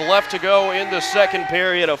 6:35 left to go in the second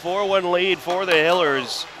period. A 4-1 lead for the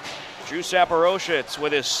Hillers. Drew Saporositz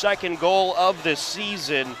with his second goal of the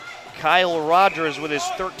season. Kyle Rogers with his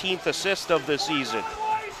 13th assist of the season.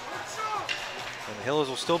 And the Hillers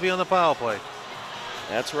will still be on the power play.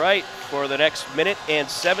 That's right, for the next minute and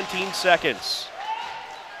 17 seconds.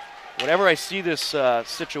 Whenever I see this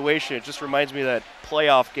situation, it just reminds me of that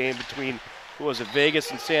playoff game between, who was it, Vegas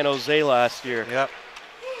and San Jose last year. Yep.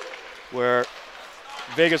 Where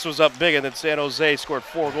Vegas was up big and then San Jose scored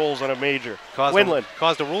 4 goals on a major.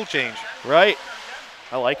 Caused a rule change. Right.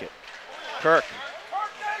 I like it. Kirk.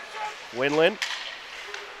 Winland.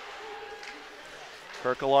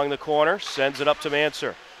 Kirk along the corner, sends it up to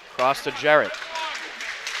Mansur. Cross to Jarrett.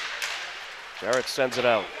 Jarrett sends it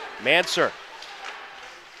out. Mansur.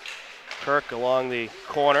 Kirk along the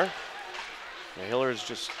corner. The Hillers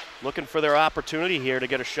just looking for their opportunity here to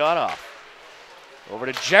get a shot off. Over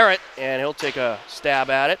to Jarrett, and he'll take a stab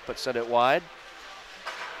at it, but send it wide.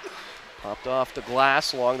 Popped off the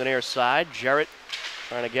glass along the near side. Jarrett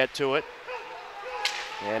trying to get to it.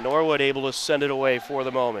 And Norwood able to send it away for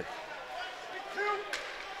the moment.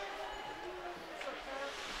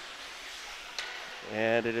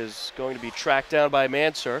 And it is going to be tracked down by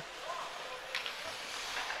Manser.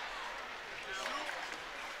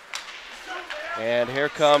 And here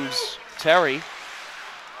comes Terry.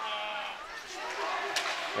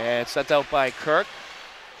 And sent out by Kirk.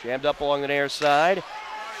 Jammed up along the near side.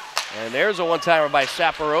 And there's a one-timer by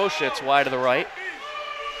Saporosha. It's wide to the right.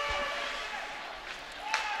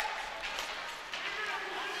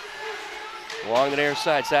 Along the near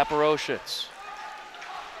side, Saporosha.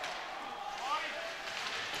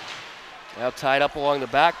 Now tied up along the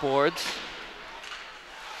backboards.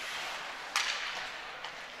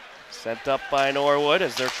 Sent up by Norwood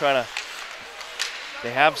as they're trying to.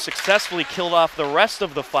 They have successfully killed off the rest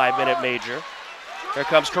of the 5-minute major. Here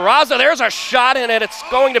comes Carrazza. There's a shot in it. It's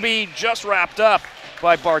going to be just wrapped up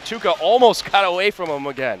by Bartuka. Almost got away from him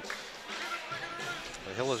again.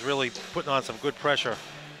 The Hill is really putting on some good pressure.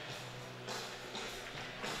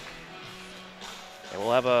 And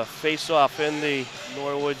we'll have a face-off in the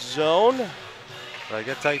Norwood zone. But I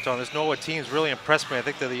got to tell you, Tom, this Norwood team's really impressed me. I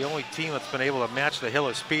think they're the only team that's been able to match the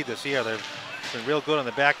Hillers' speed this year. They've been real good on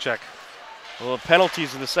the back check. Well, the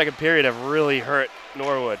penalties in the second period have really hurt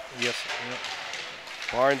Norwood. Yes. Yeah.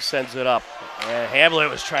 Barnes sends it up. And Hamlet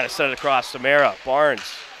was trying to send it across to Mara.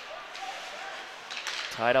 Barnes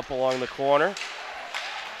tied up along the corner.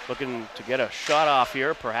 Looking to get a shot off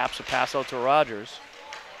here. Perhaps a pass out to Rogers.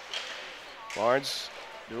 Barnes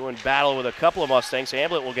doing battle with a couple of Mustangs.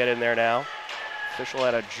 Hamlet will get in there now. Official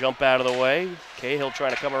had a jump out of the way. Cahill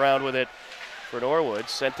trying to come around with it for Norwood.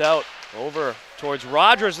 Sent out over towards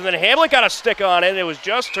Rogers, and then Hamlet got a stick on it, and it was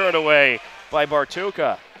just turned away by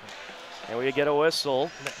Bartuka. And we get a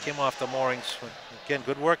whistle. That came off the moorings. Again,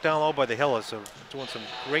 good work down low by the Hillers. So doing some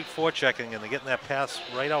great forechecking, and they're getting that pass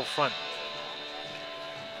right out front.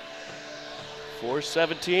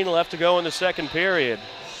 4:17 left to go in the second period.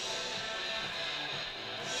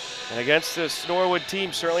 And against this Norwood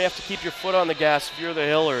team, certainly have to keep your foot on the gas if you're the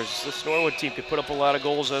Hillers. This Norwood team could put up a lot of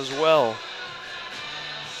goals as well.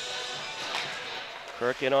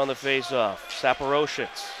 Kirk in on the face-off. Saporosha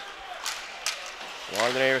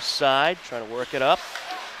along the near side, trying to work it up.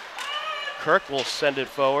 Kirk will send it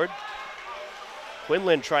forward.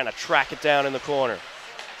 Quinlan trying to track it down in the corner.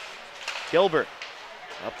 Gilbert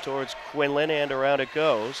up towards Quinlan, and around it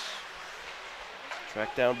goes.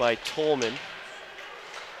 Tracked down by Tolman.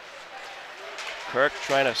 Kirk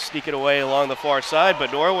trying to sneak it away along the far side,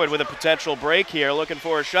 but Norwood with a potential break here, looking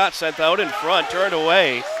for a shot, sent out in front, turned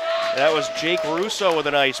away. That was Jake Russo with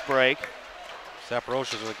a nice break.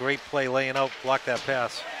 Saporosha with a great play laying out, blocked that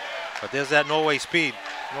pass. But there's that Norwood speed.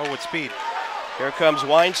 Here comes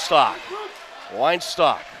Weinstock.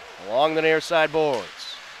 Weinstock along the near side boards.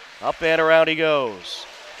 Up and around he goes.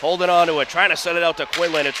 Holding on to it, trying to send it out to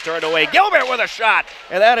Quinlan. It's turned away. Gilbert with a shot,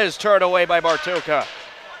 and that is turned away by Bartuka.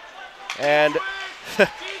 And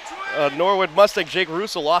Norwood Mustang Jake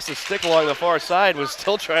Russo lost his stick along the far side, was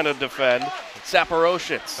still trying to defend.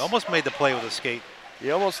 Saporosha almost made the play with a skate.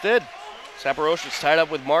 He almost did. Saporosha tied up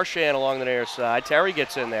with Marchand along the near side. Terry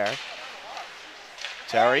gets in there.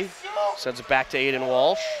 Terry sends it back to Aiden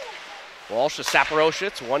Walsh. Walsh to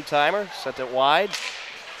Saporosha, one-timer, sent it wide.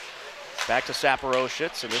 Back to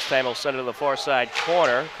Saporosha, and this time he'll send it to the far side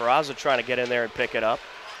corner. Carrazza trying to get in there and pick it up.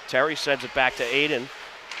 Terry sends it back to Aiden.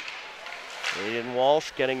 Aiden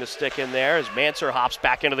Walsh getting the stick in there as Manser hops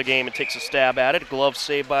back into the game and takes a stab at it. Glove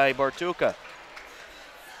saved by Bartuka.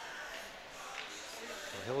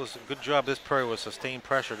 Hill's a good job this period with sustained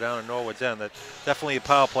pressure down in Norwood's end. That definitely the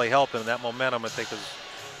power play helped them. That momentum, I think, is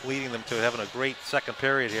leading them to having a great second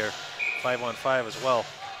period here. 5-on-5 as well.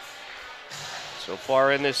 So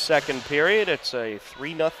far in this second period, it's a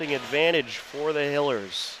 3-0 advantage for the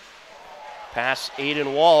Hillers. Pass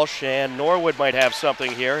Aiden Walsh, and Norwood might have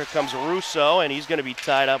something here. Here comes Russo, and he's going to be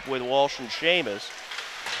tied up with Walsh and Seamus.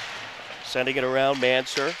 Sending it around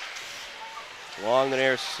Manser. Along the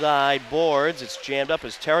near side boards, it's jammed up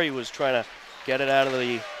as Terry was trying to get it out of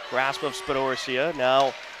the grasp of Spadorcia.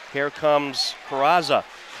 Now here comes Carrazza.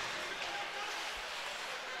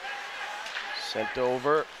 Sent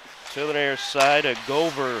over to the near side.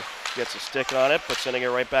 Gover gets a stick on it, but sending it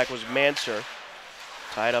right back was Manser.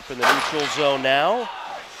 Tied up in the neutral zone now.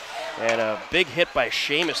 And a big hit by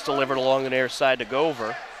Seamus delivered along the near side to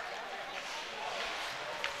Gover.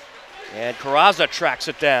 And Carrazza tracks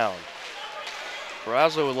it down.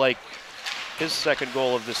 Carrazza would like his second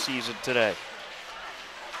goal of the season today.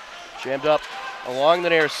 Jammed up along the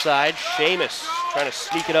near side. Seamus trying to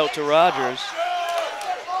sneak it out to Rogers.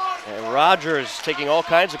 And Rogers taking all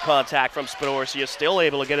kinds of contact from Spinoria, still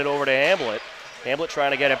able to get it over to Hamblett. Hamblett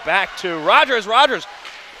trying to get it back to Rogers. Rogers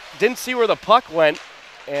didn't see where the puck went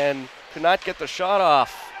and could not get the shot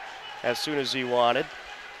off as soon as he wanted.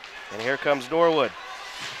 And here comes Norwood.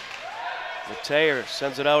 Mateer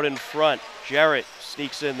sends it out in front. Jarrett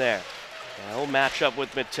sneaks in there. And he'll match up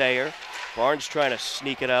with Mateer. Barnes trying to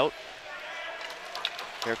sneak it out.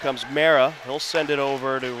 Here comes Mara. He'll send it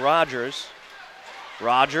over to Rogers.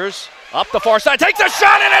 Rogers up the far side, takes a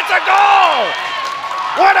shot, and it's a goal!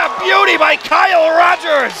 What a beauty by Kyle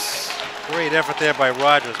Rogers! Great effort there by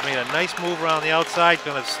Rogers. Made a nice move around the outside,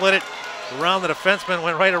 going to slit it around the defenseman,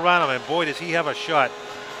 went right around him, and boy, does he have a shot.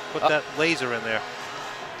 Put that laser in there.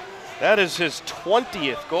 That is his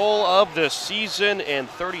 20th goal of the season and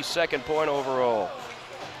 32nd point overall.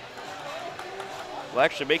 Will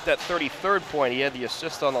actually make that 33rd point. He had the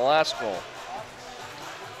assist on the last goal.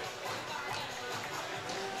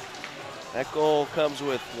 That goal comes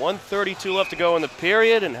with 1:32 left to go in the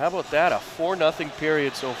period, and how about that? A 4-0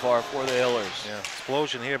 period so far for the Hillers. Yeah,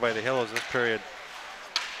 explosion here by the Hillers this period.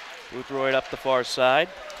 Boothroyd up the far side.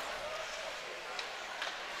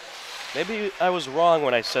 Maybe I was wrong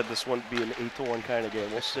when I said this wouldn't be an 8-1 kind of game.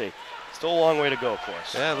 We'll see. Still a long way to go, of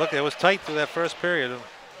course. Yeah, look, it was tight through that first period.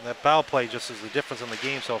 That power play just is the difference in the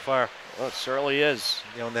game so far. Well, it certainly is.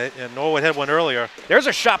 You know, and Norwood had one earlier. There's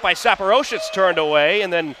a shot by Saporositz turned away,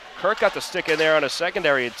 and then Kirk got the stick in there on a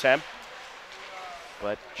secondary attempt,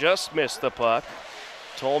 but just missed the puck.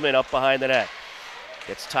 Tolman up behind the net.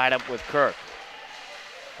 Gets tied up with Kirk.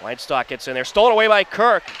 Weinstock gets in there. Stolen away by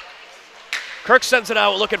Kirk. Kirk sends it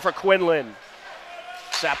out looking for Quinlan.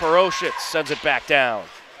 Saporositz sends it back down.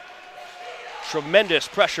 Tremendous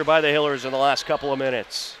pressure by the Hillers in the last couple of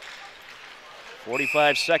minutes.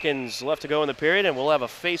 45 seconds left to go in the period, and we'll have a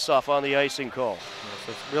face-off on the icing call. Yeah,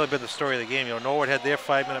 so it's really been the story of the game. You know, Norwood had their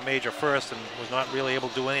 5-minute major first and was not really able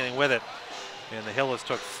to do anything with it. And the Hillers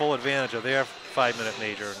took full advantage of their 5-minute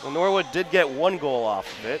major. Well, Norwood did get one goal off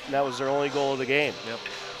of it, and that was their only goal of the game. Yep.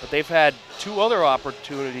 But they've had two other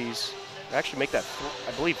opportunities, actually make that,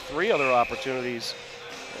 I believe, three other opportunities,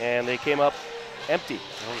 and they came up empty.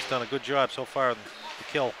 Hillers done a good job so far to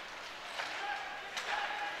kill.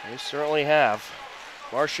 They certainly have.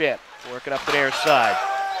 Marchand working up the near side.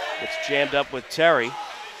 Gets jammed up with Terry.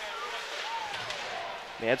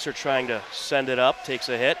 Manser trying to send it up, takes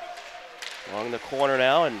a hit. Along the corner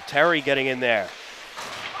now, and Terry getting in there.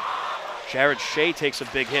 Jared Shea takes a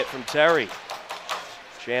big hit from Terry.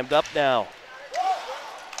 Jammed up now.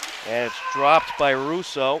 And it's dropped by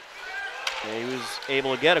Russo. And he was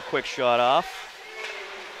able to get a quick shot off.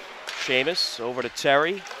 Seamus over to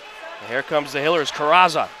Terry. And here comes the Hillers,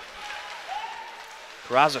 Carrazza.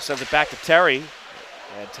 Carrazza sends it back to Terry.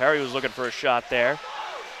 And Terry was looking for a shot there.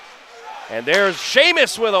 And there's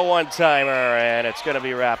Seamus with a one-timer, and it's going to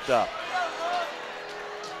be wrapped up.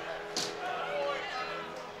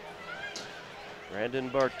 Brandon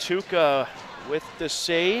Bartuka with the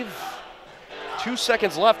save. 2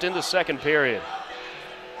 seconds left in the second period.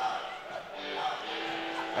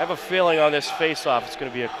 I have a feeling on this face-off it's going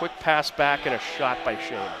to be a quick pass back and a shot by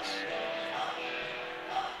Seamus.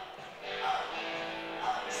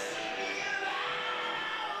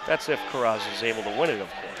 That's if Carrazza is able to win it, of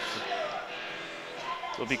course.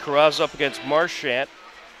 It'll be Carrazza up against Marchand.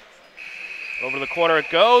 Over the corner it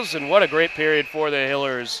goes, and what a great period for the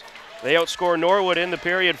Hillers. They outscore Norwood in the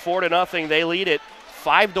period 4-0. They lead it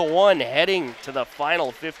 5-1 heading to the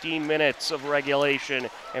final 15 minutes of regulation.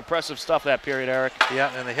 Impressive stuff that period, Eric.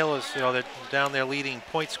 Yeah, and the Hillers, you know, they're down there leading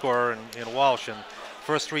point scorer in Walsh, and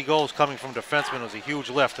first 3 goals coming from defensemen was a huge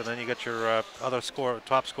lift, and then you got your other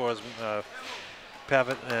top scorers,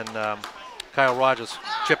 Pavitt and Kyle Rogers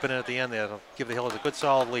chipping in at the end there to give the Hillers a good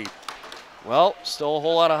solid lead. Well, still a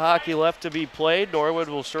whole lot of hockey left to be played. Norwood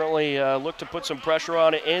will certainly look to put some pressure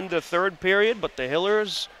on it in the third period, but the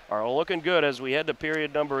Hillers are looking good as we head to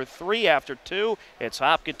period number 3 after 2. It's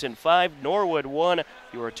Hopkinton 5, Norwood 1.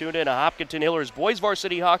 You are tuned in to Hopkinton Hillers Boys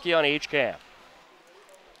Varsity Hockey on HCAM.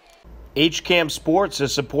 HCAM Sports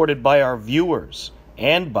is supported by our viewers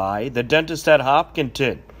and by the Dentist at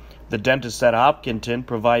Hopkinton. The Dentist at Hopkinton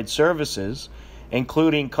provides services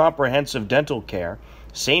including comprehensive dental care,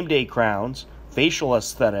 same-day crowns, facial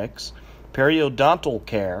aesthetics, periodontal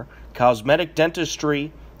care, cosmetic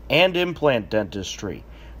dentistry, and implant dentistry.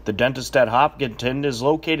 The Dentist at Hopkinton is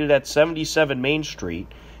located at 77 Main Street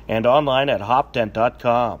and online at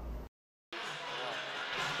hopdent.com.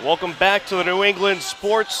 Welcome back to the New England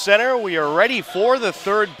Sports Center. We are ready for the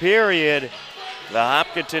third period. The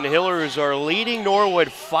Hopkinton Hillers are leading Norwood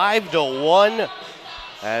 5-1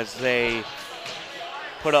 as they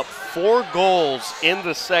put up 4 goals in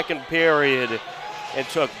the second period and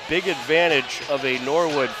took big advantage of a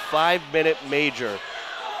Norwood 5-minute major.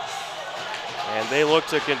 And they look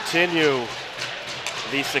to continue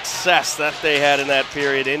the success that they had in that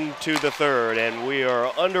period into the third, and we are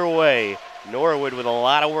underway. Norwood with a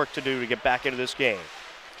lot of work to do to get back into this game.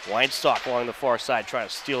 Weinstock along the far side trying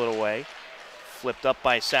to steal it away. Flipped up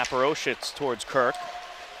by Saporositz towards Kirk.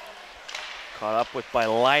 Caught up with by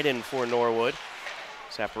Leiden for Norwood.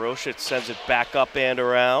 Saporositz sends it back up and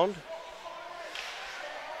around.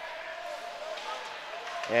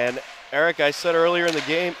 And Eric, I said earlier in the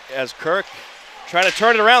game, as Kirk trying to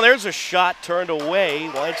turn it around, there's a shot turned away.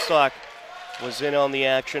 Weinstock was in on the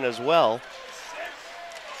action as well.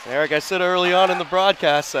 And Eric, I said early on in the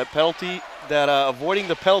broadcast that avoiding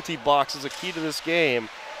the penalty box is a key to this game.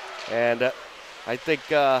 And I think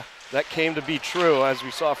that came to be true, as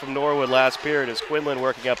we saw from Norwood last period, as Quinlan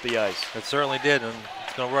working up the ice. It certainly did, and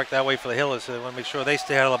it's going to work that way for the Hillers. So they want to make sure they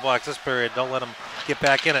stay out of the box this period. Don't let them get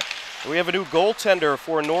back in it. We have a new goaltender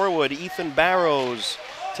for Norwood. Ethan Barrows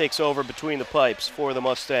takes over between the pipes for the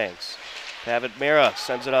Mustangs. Pavitt Mera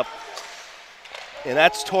sends it up, and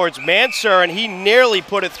that's towards Manser, and he nearly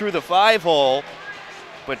put it through the 5-hole,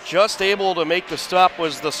 but just able to make the stop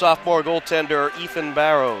was the sophomore goaltender, Ethan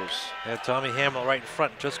Barrows. Yeah, Tommy Hamill right in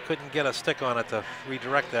front, just couldn't get a stick on it to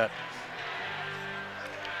redirect that.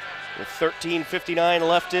 With 13:59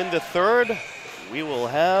 left in the third, we will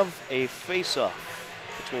have a face-off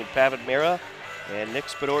between Pavitt Mera and Nick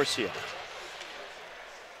Spadorcia.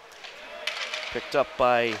 Picked up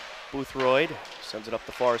by Boothroyd, sends it up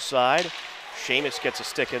the far side. Seamus gets a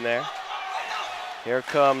stick in there. Here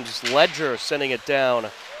comes Ledger sending it down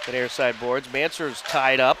the near side boards. Manser's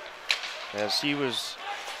tied up as he was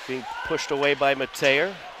being pushed away by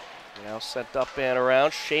Mateer. Now sent up and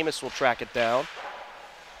around. Seamus will track it down.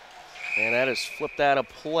 And that is flipped out of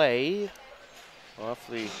play off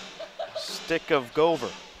the stick of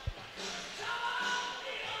Gover.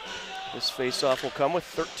 This faceoff will come with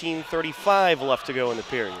 13:35 left to go in the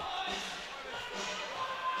period.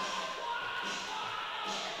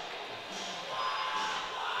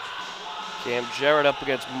 Cam Jarrett up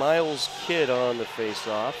against Miles Kidd on the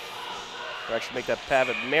faceoff. Or actually make that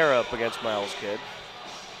Pavitt Mera up against Miles Kidd.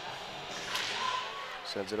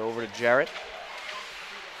 Sends it over to Jarrett.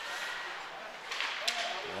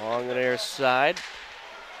 Along the near side.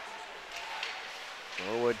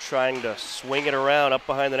 Norwood trying to swing it around up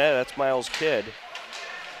behind the net. That's Miles Kidd.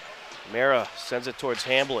 Mera sends it towards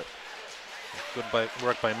Hamblett. Good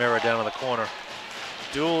work by Mera down in the corner.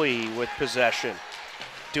 Dooley with possession.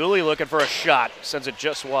 Dooley looking for a shot. Sends it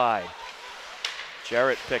just wide.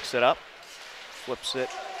 Jarrett picks it up. Flips it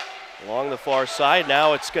along the far side.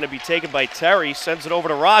 Now it's going to be taken by Terry. Sends it over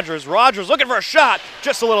to Rogers. Rogers looking for a shot.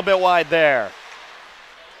 Just a little bit wide there.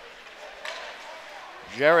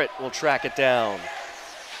 Jarrett will track it down.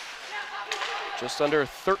 Just under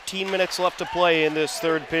 13 minutes left to play in this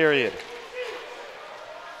third period.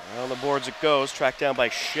 On the boards it goes, tracked down by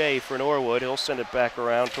Shea for Norwood. He'll send it back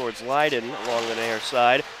around towards Leiden along the near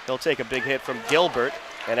side. He'll take a big hit from Gilbert.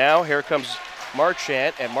 And now here comes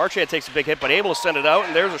Marchant, and Marchant takes a big hit, but able to send it out,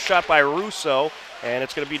 and there's a shot by Russo, and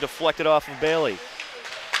it's going to be deflected off of Bailey.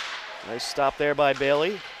 Nice stop there by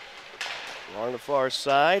Bailey. Along the far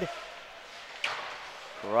side.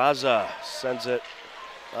 Raza sends it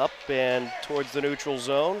up and towards the neutral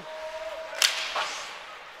zone.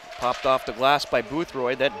 Popped off the glass by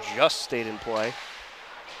Boothroyd. That just stayed in play.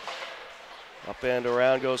 Up and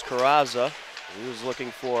around goes Carrazza. He was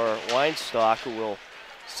looking for Weinstock, who will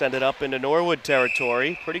send it up into Norwood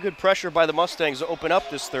territory. Pretty good pressure by the Mustangs to open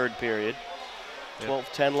up this third period.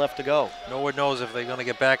 12:10 left to go. Norwood knows if they're going to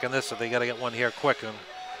get back in this, that they got to get one here quick and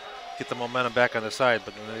get the momentum back on the side.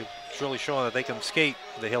 But they've really shown that they can skate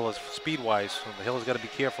the Hillers speed-wise. So the Hillers got to be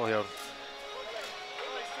careful here.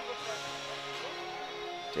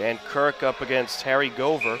 Dan Kirk up against Harry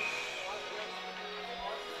Gover.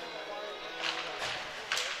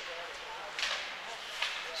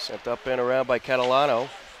 Sent up and around by Catalano.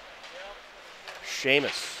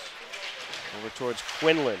 Seamus over towards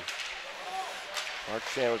Quinlan.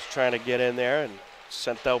 Marchand was trying to get in there and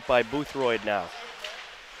sent out by Boothroyd now.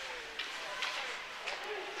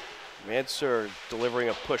 Manser delivering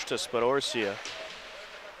a push to Spadorcia.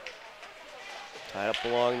 Tied up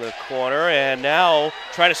along the corner, and now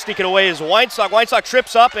trying to sneak it away is Weinstock. Weinstock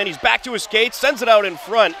trips up, and he's back to his skates, sends it out in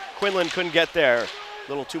front. Quinlan couldn't get there. A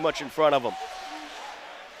little too much in front of him.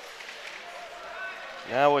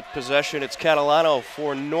 Now with possession, it's Catalano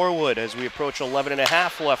for Norwood as we approach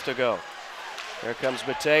 11:30 left to go. Here comes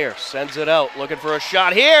Mateer, sends it out, looking for a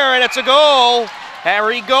shot here, and it's a goal.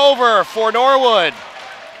 Harry Gover for Norwood.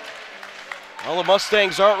 Well, the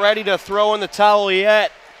Mustangs aren't ready to throw in the towel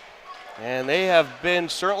yet. And they have been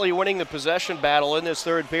certainly winning the possession battle in this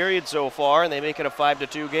third period so far, and they make it a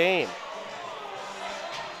 5-2 game.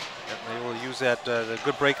 They will use that the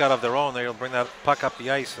good breakout of their own. They'll bring that puck up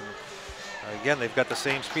the ice. And again, they've got the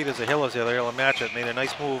same speed as the Hillers here. They're able to match it. Made a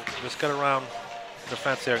nice move. Just got around the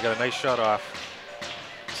fence there and got a nice shot off.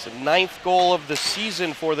 It's the 9th goal of the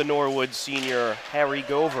season for the Norwood senior, Harry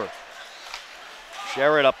Gover.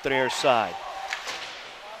 Jarrett up the near side.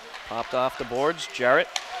 Popped off the boards. Jarrett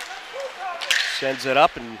sends it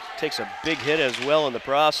up and takes a big hit as well in the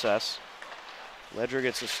process. Ledger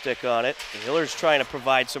gets a stick on it. The Hillers trying to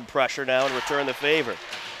provide some pressure now and return the favor.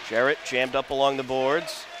 Jarrett jammed up along the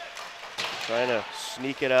boards, trying to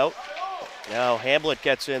sneak it out. Now Hamblett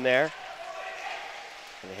gets in there.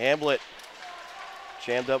 And Hamblett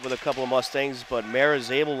jammed up with a couple of Mustangs, but Mara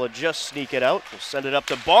is able to just sneak it out. We'll send it up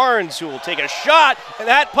to Barnes, who will take a shot, and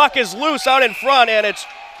that puck is loose out in front, and it's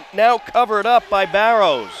now covered up by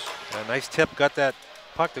Barrows. A nice tip, got that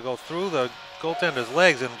puck to go through the goaltender's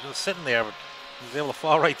legs and just sitting there. But he was able to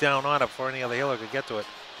fall right down on it before any other Hiller could get to it.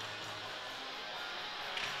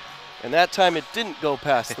 And that time it didn't go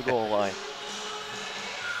past the goal line.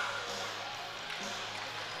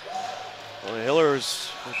 Well, the Hillers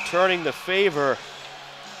returning the favor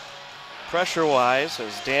pressure-wise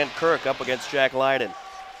as Dan Kirk up against Jack Lyden.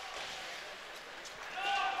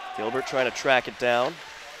 Gilbert trying to track it down.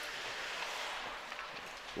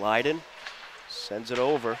 Lyden sends it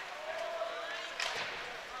over.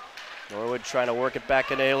 Norwood trying to work it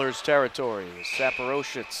back in Hillers territory.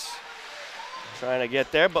 Saporositz trying to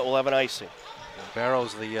get there, but we'll have an icing.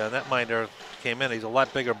 Barrows, the netminder, came in. He's a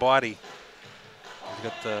lot bigger body.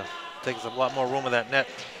 He's got takes a lot more room in that net.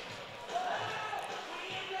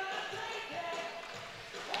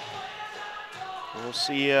 We'll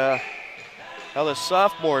see how the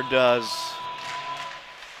sophomore does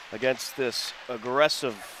against this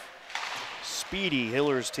aggressive, speedy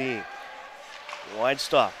Hillers team.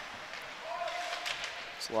 Weinstock.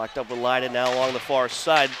 It's locked up with Lyden now along the far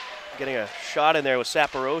side. Getting a shot in there with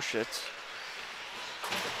Saporositz.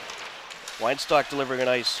 Weinstock delivering a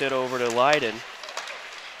nice hit over to Lyden.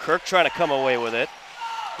 Kirk trying to come away with it.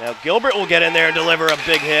 Now Gilbert will get in there and deliver a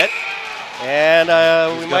big hit. And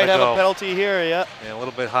we might have a penalty here, yeah. Yeah, a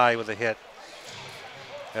little bit high with the hit.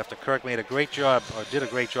 After Kirk made a great job, or did a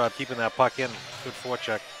great job keeping that puck in. Good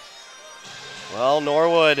forecheck. Well,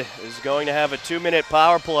 Norwood is going to have a 2-minute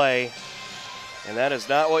power play. And that is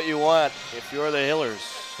not what you want if you're the Hillers.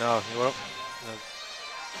 No,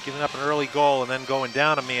 giving up an early goal and then going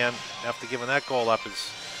down a man after giving that goal up is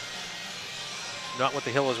not what the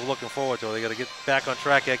Hillers were looking forward to. They got to get back on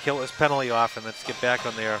track, kill this penalty off, and let's get back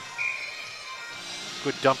on their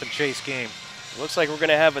good dump and chase game. Looks like we're going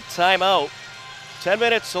to have a timeout. 10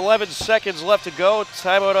 minutes, 11 seconds left to go.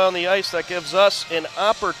 Timeout on the ice. That gives us an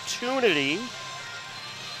opportunity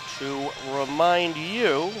to remind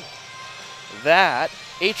you that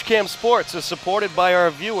HCAM Sports is supported by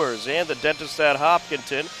our viewers and the Dentist at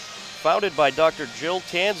Hopkinton. Founded by Dr. Jill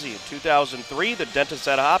Tansey in 2003, the Dentist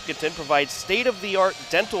at Hopkinton provides state-of-the-art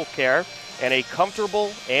dental care and a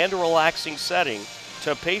comfortable and relaxing setting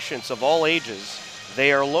to patients of all ages.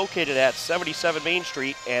 They are located at 77 Main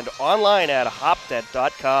Street and online at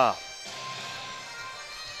hopdent.com.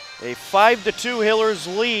 A 5-2 Hillers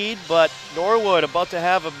lead, but Norwood about to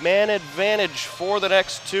have a man advantage for the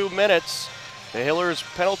next 2 minutes. The Hillers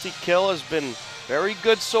penalty kill has been very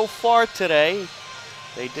good so far today.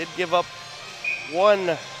 They did give up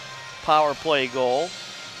one power play goal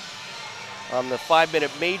on the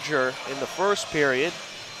 5-minute major in the first period,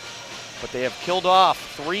 but they have killed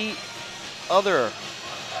off 3 other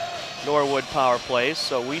Norwood power plays,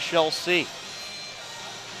 so we shall see.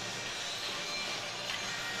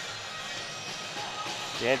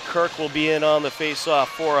 Dan Kirk will be in on the face-off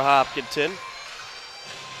for Hopkinton.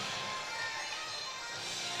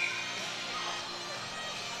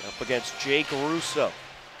 Up against Jake Russo.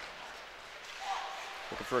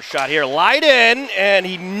 Looking for a shot here. Lyden, and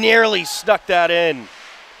he nearly snuck that in.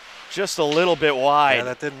 Just a little bit wide. Yeah,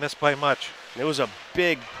 that didn't miss by much. It was a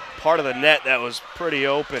big part of the net that was pretty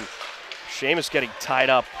open. Seamus getting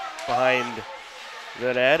tied up behind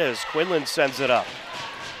the net as Quinlan sends it up.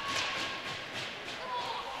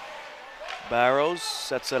 Barrows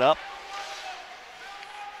sets it up.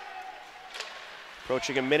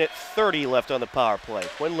 Approaching a minute 30 left on the power play.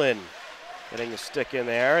 Quinlan getting the stick in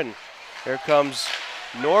there, and here comes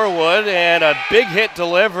Norwood, and a big hit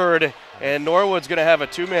delivered, and Norwood's going to have a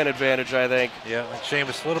 2-man advantage, I think. Yeah,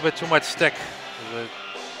 Seamus, a little bit too much stick.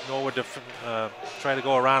 Norwood trying to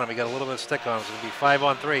go around him. He got a little bit of stick on him. It's going to be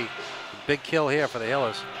 5-on-3. Big kill here for the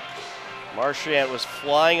Hillers. Marchant was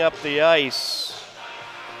flying up the ice,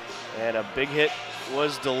 and a big hit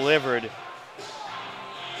was delivered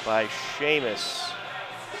by Seamus.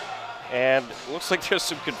 And it looks like there's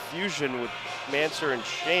some confusion with Manser and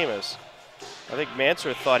Seamus. I think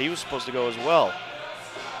Manser thought he was supposed to go as well.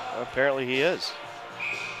 Apparently he is.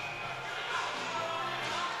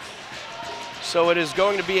 So it is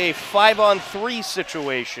going to be a 5-on-3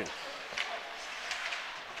 situation.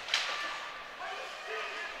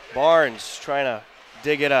 Barnes trying to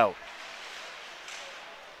dig it out.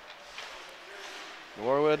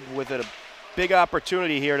 Norwood with a big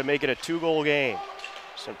opportunity here to make it a 2-goal game.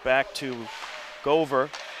 Sent back to Gover.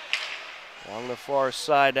 Along the far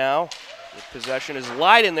side now. The possession is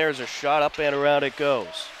Leiden. There's a shot up and around it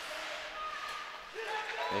goes.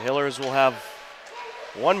 The Hillers will have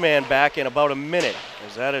one man back in about a minute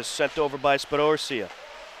as that is sent over by Spadorcia.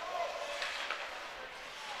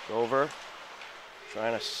 Gover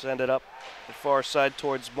trying to send it up the far side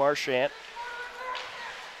towards Marchant.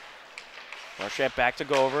 Marchant back to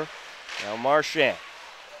Gover. Now Marchant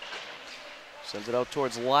sends it out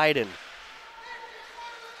towards Leiden.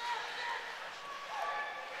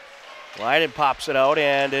 Leiden pops it out,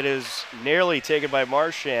 and it is nearly taken by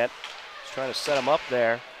Marchant. He's trying to set him up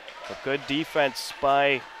there. A good defense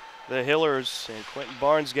by the Hillers, and Quentin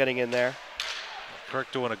Barnes getting in there.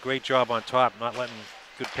 Kirk doing a great job on top, not letting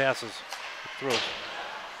good passes through.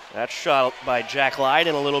 That shot by Jack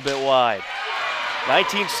Leiden a little bit wide.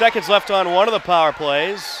 19 seconds left on one of the power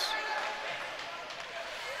plays.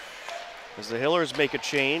 As the Hillers make a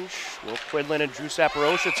change, Will Quinlan and Drew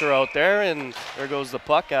Saporositz are out there, and there goes the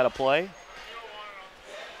puck out of play.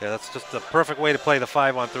 Yeah, that's just the perfect way to play the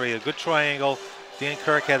 5-on-3. A good triangle. Dan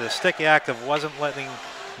Kirk had the stick active, wasn't letting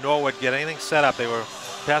Norwood get anything set up. They were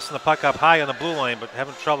passing the puck up high on the blue line, but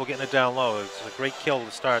having trouble getting it down low. It's a great kill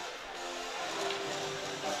to start.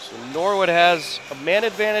 So Norwood has a man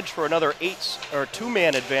advantage for another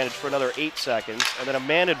 2-man advantage for another 8 seconds, and then a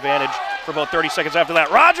man advantage for about 30 seconds after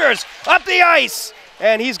that. Rogers up the ice,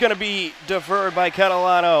 and he's going to be deferred by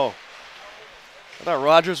Catalano. I thought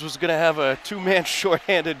Rogers was going to have a 2-man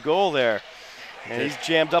shorthanded goal there, and he's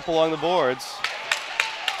jammed up along the boards.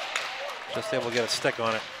 Just able to get a stick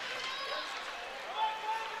on it.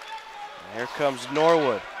 And here comes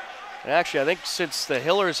Norwood. And actually, I think since the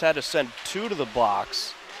Hillers had to send 2 to the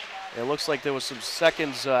box, it looks like there was some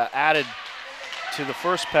seconds added to the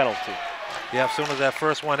first penalty. Yeah, as soon as that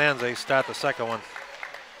first one ends, they start the second one.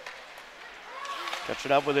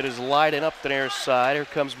 Catching up with it is Leiden up the near side. Here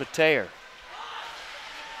comes Mateer.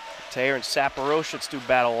 Mateer and Saporositz do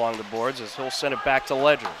battle along the boards as he'll send it back to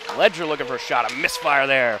Ledger. Ledger looking for a shot, a misfire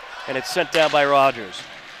there, and it's sent down by Rogers.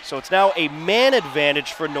 So it's now a man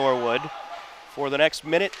advantage for Norwood for the next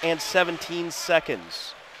minute and 17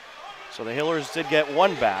 seconds. So the Hillers did get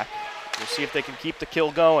one back. We'll see if they can keep the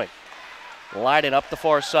kill going. Leiden up the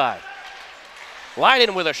far side.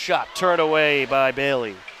 Leiden with a shot turned away by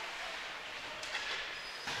Bailey.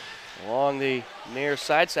 Along the near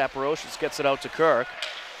side, Saporositz gets it out to Kirk.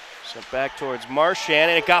 Sent back towards Marchant,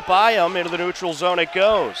 and it got by him. Into the neutral zone it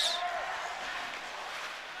goes.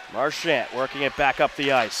 Marchant working it back up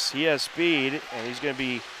the ice. He has speed, and he's going to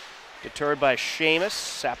be deterred by Seamus.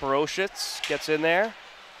 Saporositz gets in there.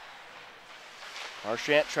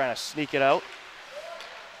 Marchant trying to sneak it out.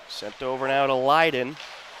 Sent over now to Leiden.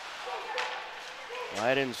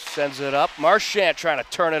 Leiden sends it up. Marchant trying to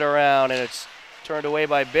turn it around, and it's turned away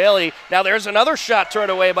by Bailey. Now there's another shot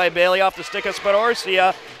turned away by Bailey off the stick of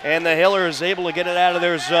Spadorcia, and the Hillers able to get it out of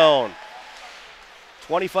their zone.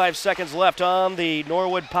 25 seconds left on the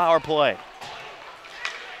Norwood power play.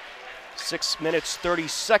 6 minutes, 30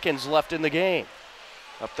 seconds left in the game.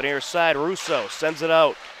 Up the near side, Russo sends it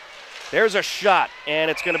out. There's a shot,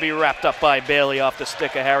 and it's going to be wrapped up by Bailey off the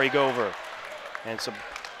stick of Harry Gover. And some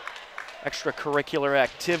extracurricular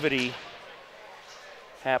activity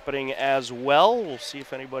happening as well. We'll see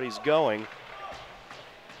if anybody's going.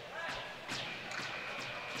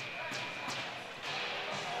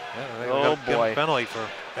 Yeah, oh boy. Penalty for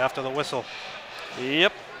after the whistle.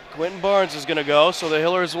 Yep. Quentin Barnes is going to go, so the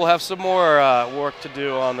Hillers will have some more work to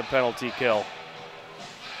do on the penalty kill.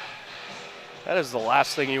 That is the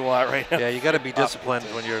last thing you want right now. Yeah, you got to be disciplined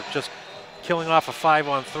when you're just killing off a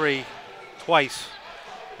 5-on-3 twice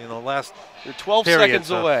in the last. You're 12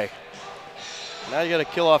 seconds away. Now you got to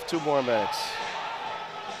kill off 2 more minutes.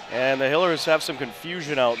 And the Hillers have some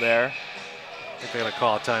confusion out there. I think they're going to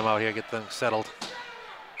call a timeout here, get things settled.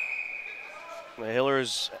 The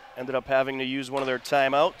Hillers ended up having to use one of their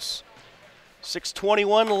timeouts.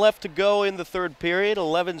 6:21 left to go in the third period.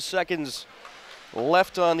 11 seconds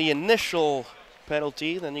left on the initial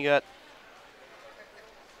penalty. Then you got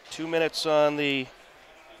 2 minutes on the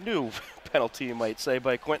new penalty, you might say,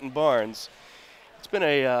 by Quentin Barnes. It's been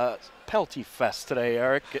a penalty fest today,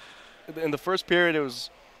 Eric. In the first period, it was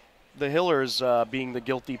the Hillers being the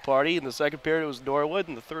guilty party. In the second period, it was Norwood.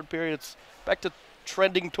 In the third period, it's back to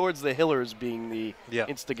trending towards the Hillers being the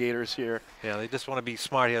instigators here. Yeah, they just want to be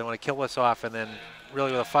smart here. They want to kill us off, and then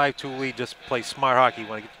really with a 5-2 lead, just play smart hockey.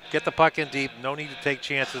 Want to get the puck in deep. No need to take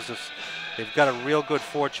chances. They've got a real good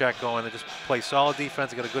forecheck going. They just play solid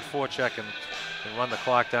defense. They got a good forecheck and run the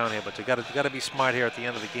clock down here. But you got to be smart here at the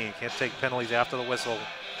end of the game. Can't take penalties after the whistle,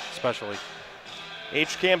 especially.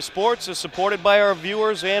 HCAM Sports is supported by our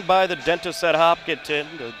viewers and by the dentists at Hopkinton.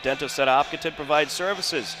 The dentists at Hopkinton provide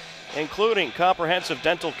services including comprehensive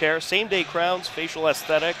dental care, same-day crowns, facial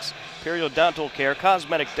aesthetics, periodontal care,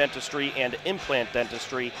 cosmetic dentistry, and implant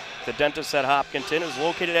dentistry. The dentist at Hopkinton is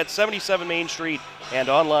located at 77 Main Street and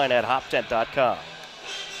online at hoptent.com.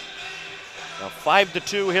 Now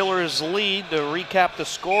 5-2 Hillers lead. To recap the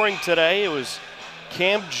scoring today, it was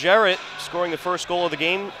Cam Jarrett scoring the first goal of the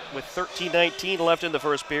game with 13:19 left in the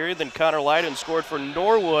first period. Then Connor Lydon scored for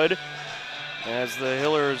Norwood as the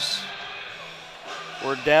Hillers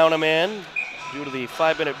were down a man due to the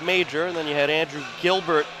 5-minute major. And then you had Andrew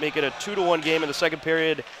Gilbert make it a 2-1 game in the second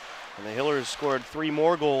period. And the Hillers scored 3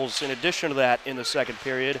 more goals in addition to that in the second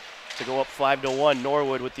period to go up 5-1.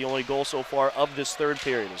 Norwood with the only goal so far of this third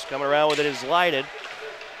period. Who's coming around with it is Lydon.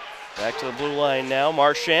 Back to the blue line now.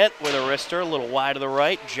 Marchant with a wrister, a little wide to the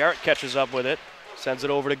right. Jarrett catches up with it, sends it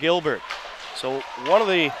over to Gilbert. So one of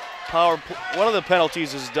the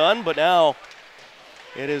penalties is done, but now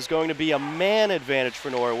it is going to be a man advantage for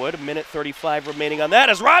Norwood. 1:35 remaining on that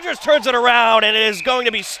as Rogers turns it around, and it is going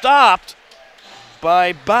to be stopped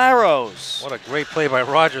by Barrows. What a great play by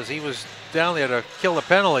Rogers. He was down there to kill the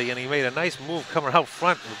penalty, and he made a nice move coming out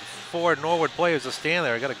front with 4 Norwood players to stand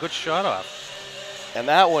there. He got a good shot off. And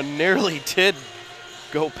that one nearly did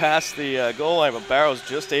go past the goal line, but Barrows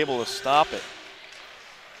just able to stop it.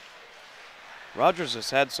 Rogers has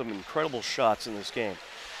had some incredible shots in this game.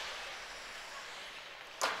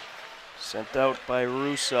 Sent out by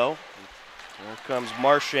Russo. Here comes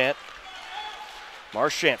Marchant.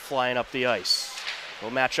 Marchant flying up the ice. He'll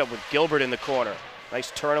match up with Gilbert in the corner.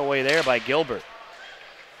 Nice turn away there by Gilbert.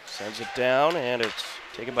 Sends it down, and it's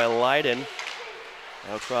taken by Lydon.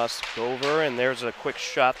 Now across Gover, and there's a quick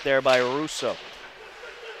shot there by Russo.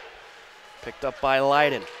 Picked up by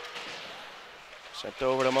Lydon. Sent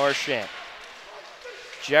over to Marchant.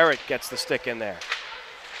 Jarrett gets the stick in there.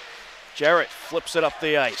 Jarrett flips it up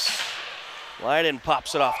the ice. Lydon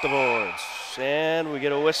pops it off the boards. And we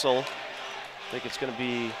get a whistle. I think it's going to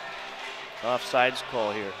be offsides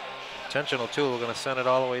call here. Intentional too. We're going to send it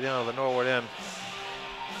all the way down to the Norwood end.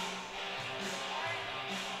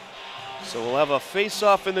 So we'll have a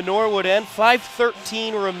face-off in the Norwood end.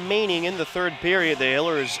 5:13 remaining in the third period. The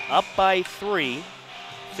Hillers up by 3.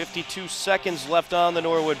 52 seconds left on the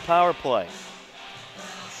Norwood power play.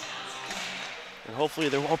 And hopefully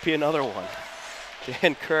there won't be another one.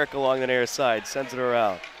 Dan Kirk along the near side sends it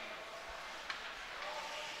around.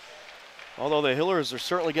 Although the Hillers are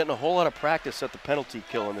certainly getting a whole lot of practice at the penalty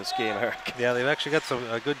kill in this game, Eric. Yeah, they've actually got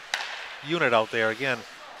a good unit out there again.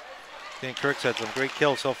 Dan Kirk's had some great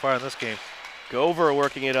kills so far in this game. Gover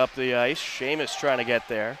working it up the ice. Seamus trying to get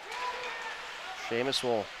there. Seamus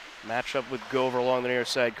will match up with Gover along the near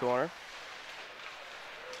side corner.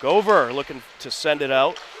 Gover looking to send it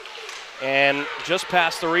out. And just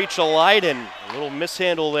past the reach of Lydon. A little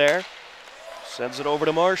mishandle there. Sends it over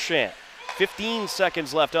to Marchant. 15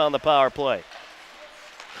 seconds left on the power play.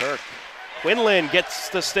 Kirk. Quinlan gets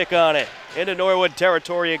the stick on it. Into Norwood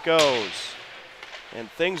territory it goes. And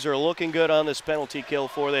things are looking good on this penalty kill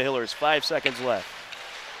for the Hillers. 5 seconds left.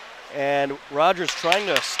 And Rogers trying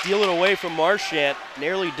to steal it away from Marchant.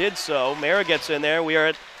 Nearly did so. Mara gets in there. We are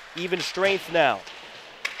at even strength now.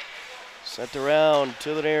 Sent around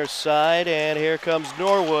to the near side, and here comes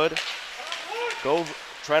Norwood.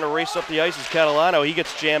 Trying to race up the ice is Catalano. He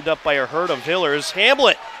gets jammed up by a herd of Hillers.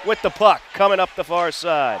 Hamblett with the puck coming up the far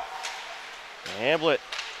side. Hamblett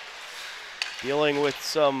dealing with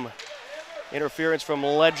some interference from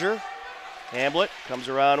Ledger. Hamblett comes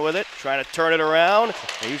around with it, trying to turn it around.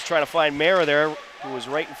 And he's trying to find Mara there, who was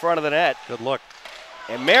right in front of the net. Good look.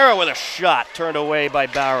 And Mara with a shot turned away by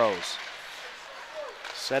Barrows.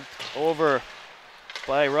 Sent over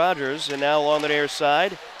by Rogers, and now along the near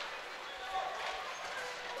side.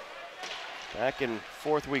 Back and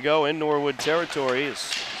forth we go in Norwood territory as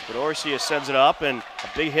Spadorcia sends it up, and a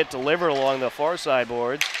big hit delivered along the far side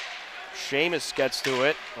boards. Seamus gets to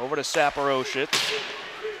it, over to Saporositz.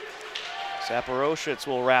 Saporositz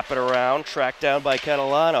will wrap it around, tracked down by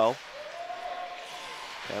Catalano.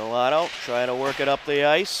 Catalano trying to work it up the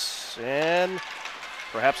ice, and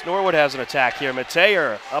perhaps Norwood has an attack here.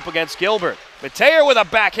 Mateer up against Gilbert. Mateer with a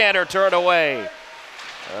backhander turned away.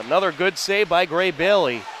 Another good save by Gray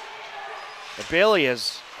Bailey. Bailey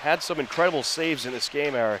has had some incredible saves in this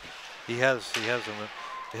game, Eric. He has.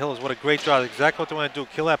 The Hillers, what a great job. Exactly what they want to do,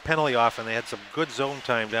 kill that penalty off, and they had some good zone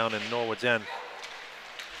time down in Norwood's end.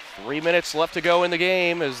 3 minutes left to go in the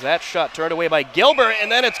game as that shot turned away by Gilbert,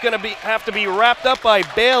 and then it's going to have to be wrapped up by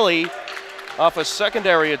Bailey off a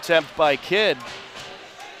secondary attempt by Kidd.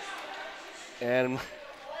 And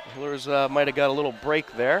the Hillers might have got a little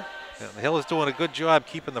break there. Yeah, the Hillers doing a good job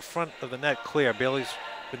keeping the front of the net clear. Bailey's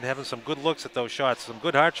been having some good looks at those shots, some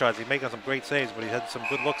good hard shots. He's making some great saves, but he had some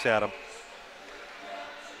good looks at them.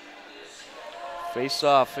 Face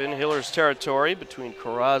off in Hillers territory between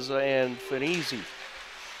Carrazza and Finizzi.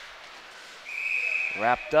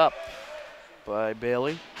 Wrapped up by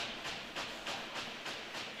Bailey.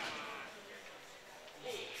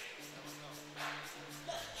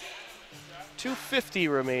 .250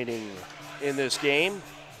 remaining in this game.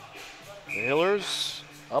 The Hillers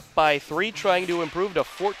up by 3, trying to improve to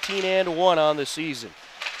 14-1 on the season.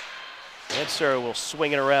 Answer will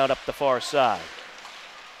swing it around up the far side.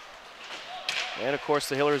 And of course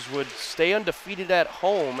the Hillers would stay undefeated at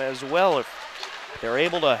home as well if they're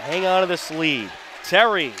able to hang on to this lead.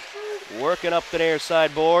 Terry working up the near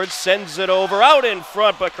side board, sends it over out in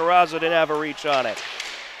front, but Carrazza didn't have a reach on it.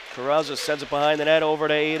 Carrazza sends it behind the net over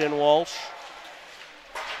to Aiden Walsh.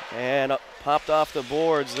 And popped off the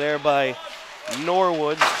boards there by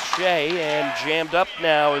Norwood's Shea, and jammed up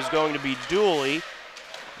now is going to be Dooley.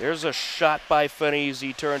 There's a shot by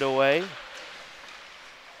Finizzi turned away.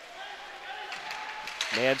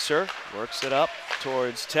 Manser works it up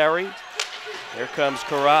towards Terry. Here comes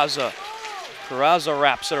Carrazza. Carrazza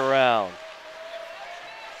wraps it around.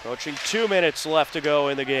 Approaching 2 minutes left to go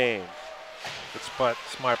in the game. Good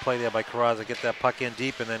smart play there by Carrazza. Get that puck in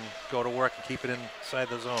deep and then go to work and keep it inside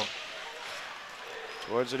the zone.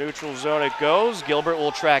 Towards the neutral zone it goes. Gilbert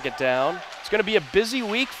will track it down. It's going to be a busy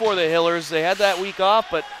week for the Hillers. They had that week off,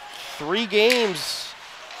 but 3 games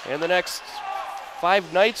in the next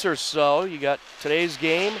 5 nights or so. You got today's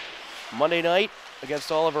game, Monday night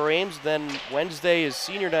against Oliver Ames. Then Wednesday is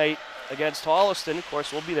senior night against Holliston. Of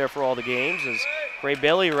course, we'll be there for all the games as Gray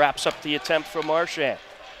Bailey wraps up the attempt from Marchand.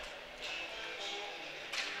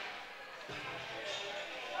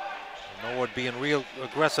 Norwood being real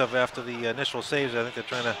aggressive after the initial saves. I think they're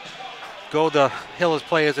trying to go the Hillers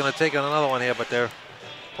players going to take on another one here, but they're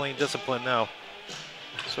playing discipline now.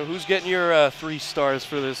 So who's getting your 3 stars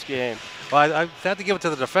for this game? Well, I have to give it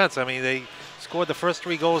to the defense. I mean, they scored the first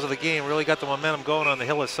 3 goals of the game, really got the momentum going on the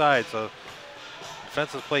Hillers side. So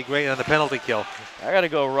defense has played great on the penalty kill. I got to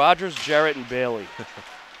go Rogers, Jarrett, and Bailey.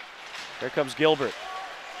 Here comes Gilbert.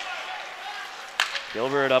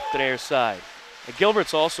 Gilbert up the near side. And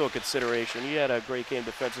Gilbert's also a consideration. He had a great game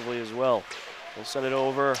defensively as well. We'll send it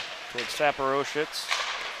over towards Saporositz.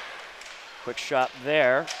 Quick shot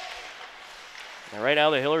there. And right now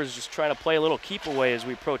the Hillers just trying to play a little keep away as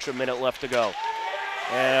we approach a minute left to go.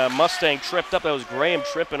 And Mustang tripped up. That was Graham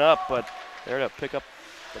tripping up, but there to pick up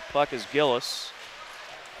the puck is Gillis.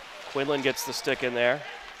 Quinlan gets the stick in there.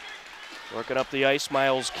 Working up the ice,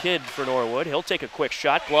 Miles Kidd for Norwood. He'll take a quick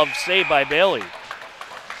shot. Glove saved by Bailey.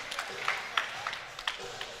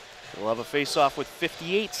 We'll have a face-off with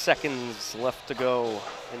 58 seconds left to go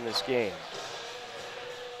in this game.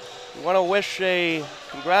 We want to wish a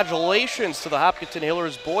congratulations to the Hopkinton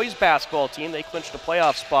Hillers boys basketball team. They clinched a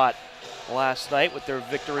playoff spot last night with their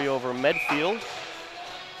victory over Medfield.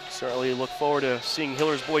 Certainly look forward to seeing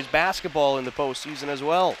Hillers boys basketball in the postseason as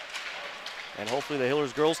well. And hopefully the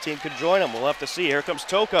Hillers girls team could join them. We'll have to see. Here comes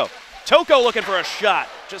Toko. Toko looking for a shot.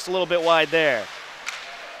 Just a little bit wide there.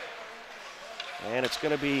 And it's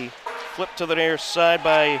going to be flipped to the near side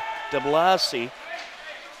by de Blasi.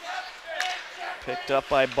 Picked up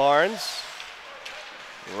by Barnes.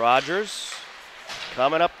 Rogers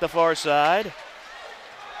coming up the far side.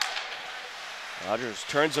 Rogers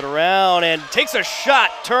turns it around and takes a shot.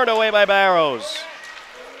 Turned away by Barrows.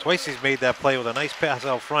 Twice he's made that play with a nice pass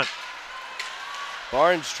out front.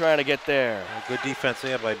 Barnes trying to get there. Good defense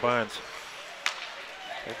there by Barnes.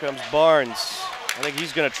 Here comes Barnes. I think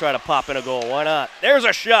he's going to try to pop in a goal. Why not? There's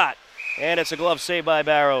a shot. And it's a glove save by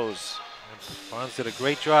Barrows. Barnes did a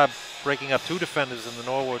great job breaking up 2 defenders in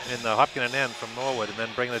the Hopkinton end from Norwood, and then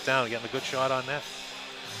bringing it down, getting a good shot on that.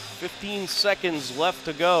 15 seconds left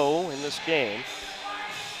to go in this game.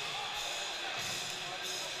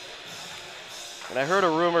 And I heard a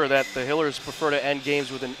rumor that the Hillers prefer to end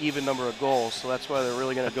games with an even number of goals, so that's why they're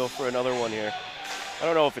really going to go for another one here. I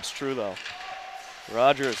don't know if it's true, though.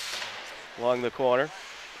 Rogers along the corner.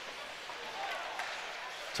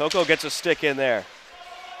 Toko gets a stick in there.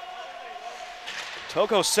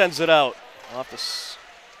 Toko sends it out. Off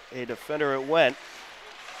a defender it went.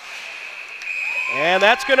 And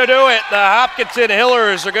that's going to do it. The Hopkinton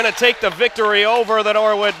Hillers are going to take the victory over the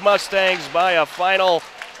Norwood Mustangs by a final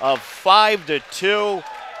of 5-2.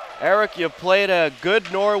 Eric, you played a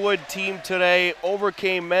good Norwood team today,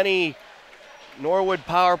 overcame many Norwood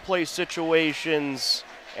power play situations,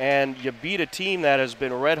 and you beat a team that has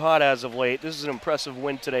been red hot as of late. This is an impressive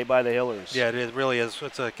win today by the Hillers. Yeah, it really is.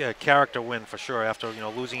 It's a character win for sure. After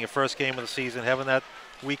losing your first game of the season, having that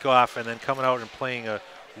week off, and then coming out and playing a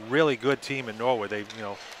really good team in Norwood. They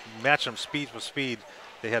matched them speed for speed.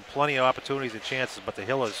 They had plenty of opportunities and chances, but the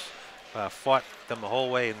Hillers fought them the whole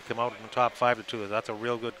way and come out in the top 5-2. That's a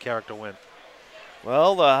real good character win.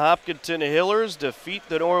 Well, the Hopkinton Hillers defeat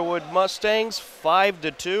the Norwood Mustangs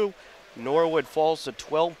 5-2. Norwood falls to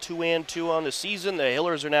 12-2-2 on the season. The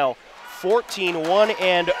Hillers are now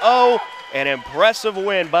 14-1-0. An impressive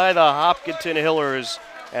win by the Hopkinton Hillers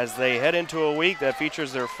as they head into a week that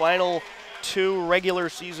features their final 2 regular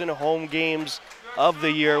season home games of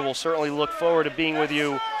the year. We'll certainly look forward to being with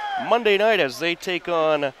you Monday night as they take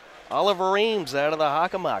on Oliver Ames out of the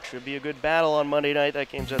Hockomock. Should be a good battle on Monday night. That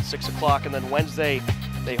game's at 6 o'clock, and then Wednesday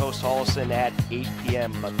they host Holliston at 8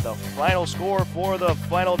 p.m. But the final score for the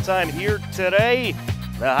final time here today,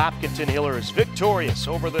 the Hopkinton Hillers victorious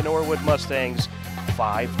over the Norwood Mustangs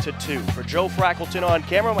 5-2. For Joe Frackleton on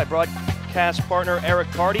camera, my broadcast partner Eric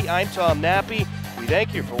Carty, I'm Tom Nappy. We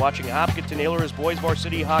thank you for watching Hopkinton Hillers Boys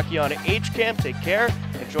Varsity Hockey on HCAM. Take care,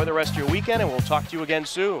 enjoy the rest of your weekend, and we'll talk to you again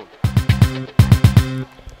soon.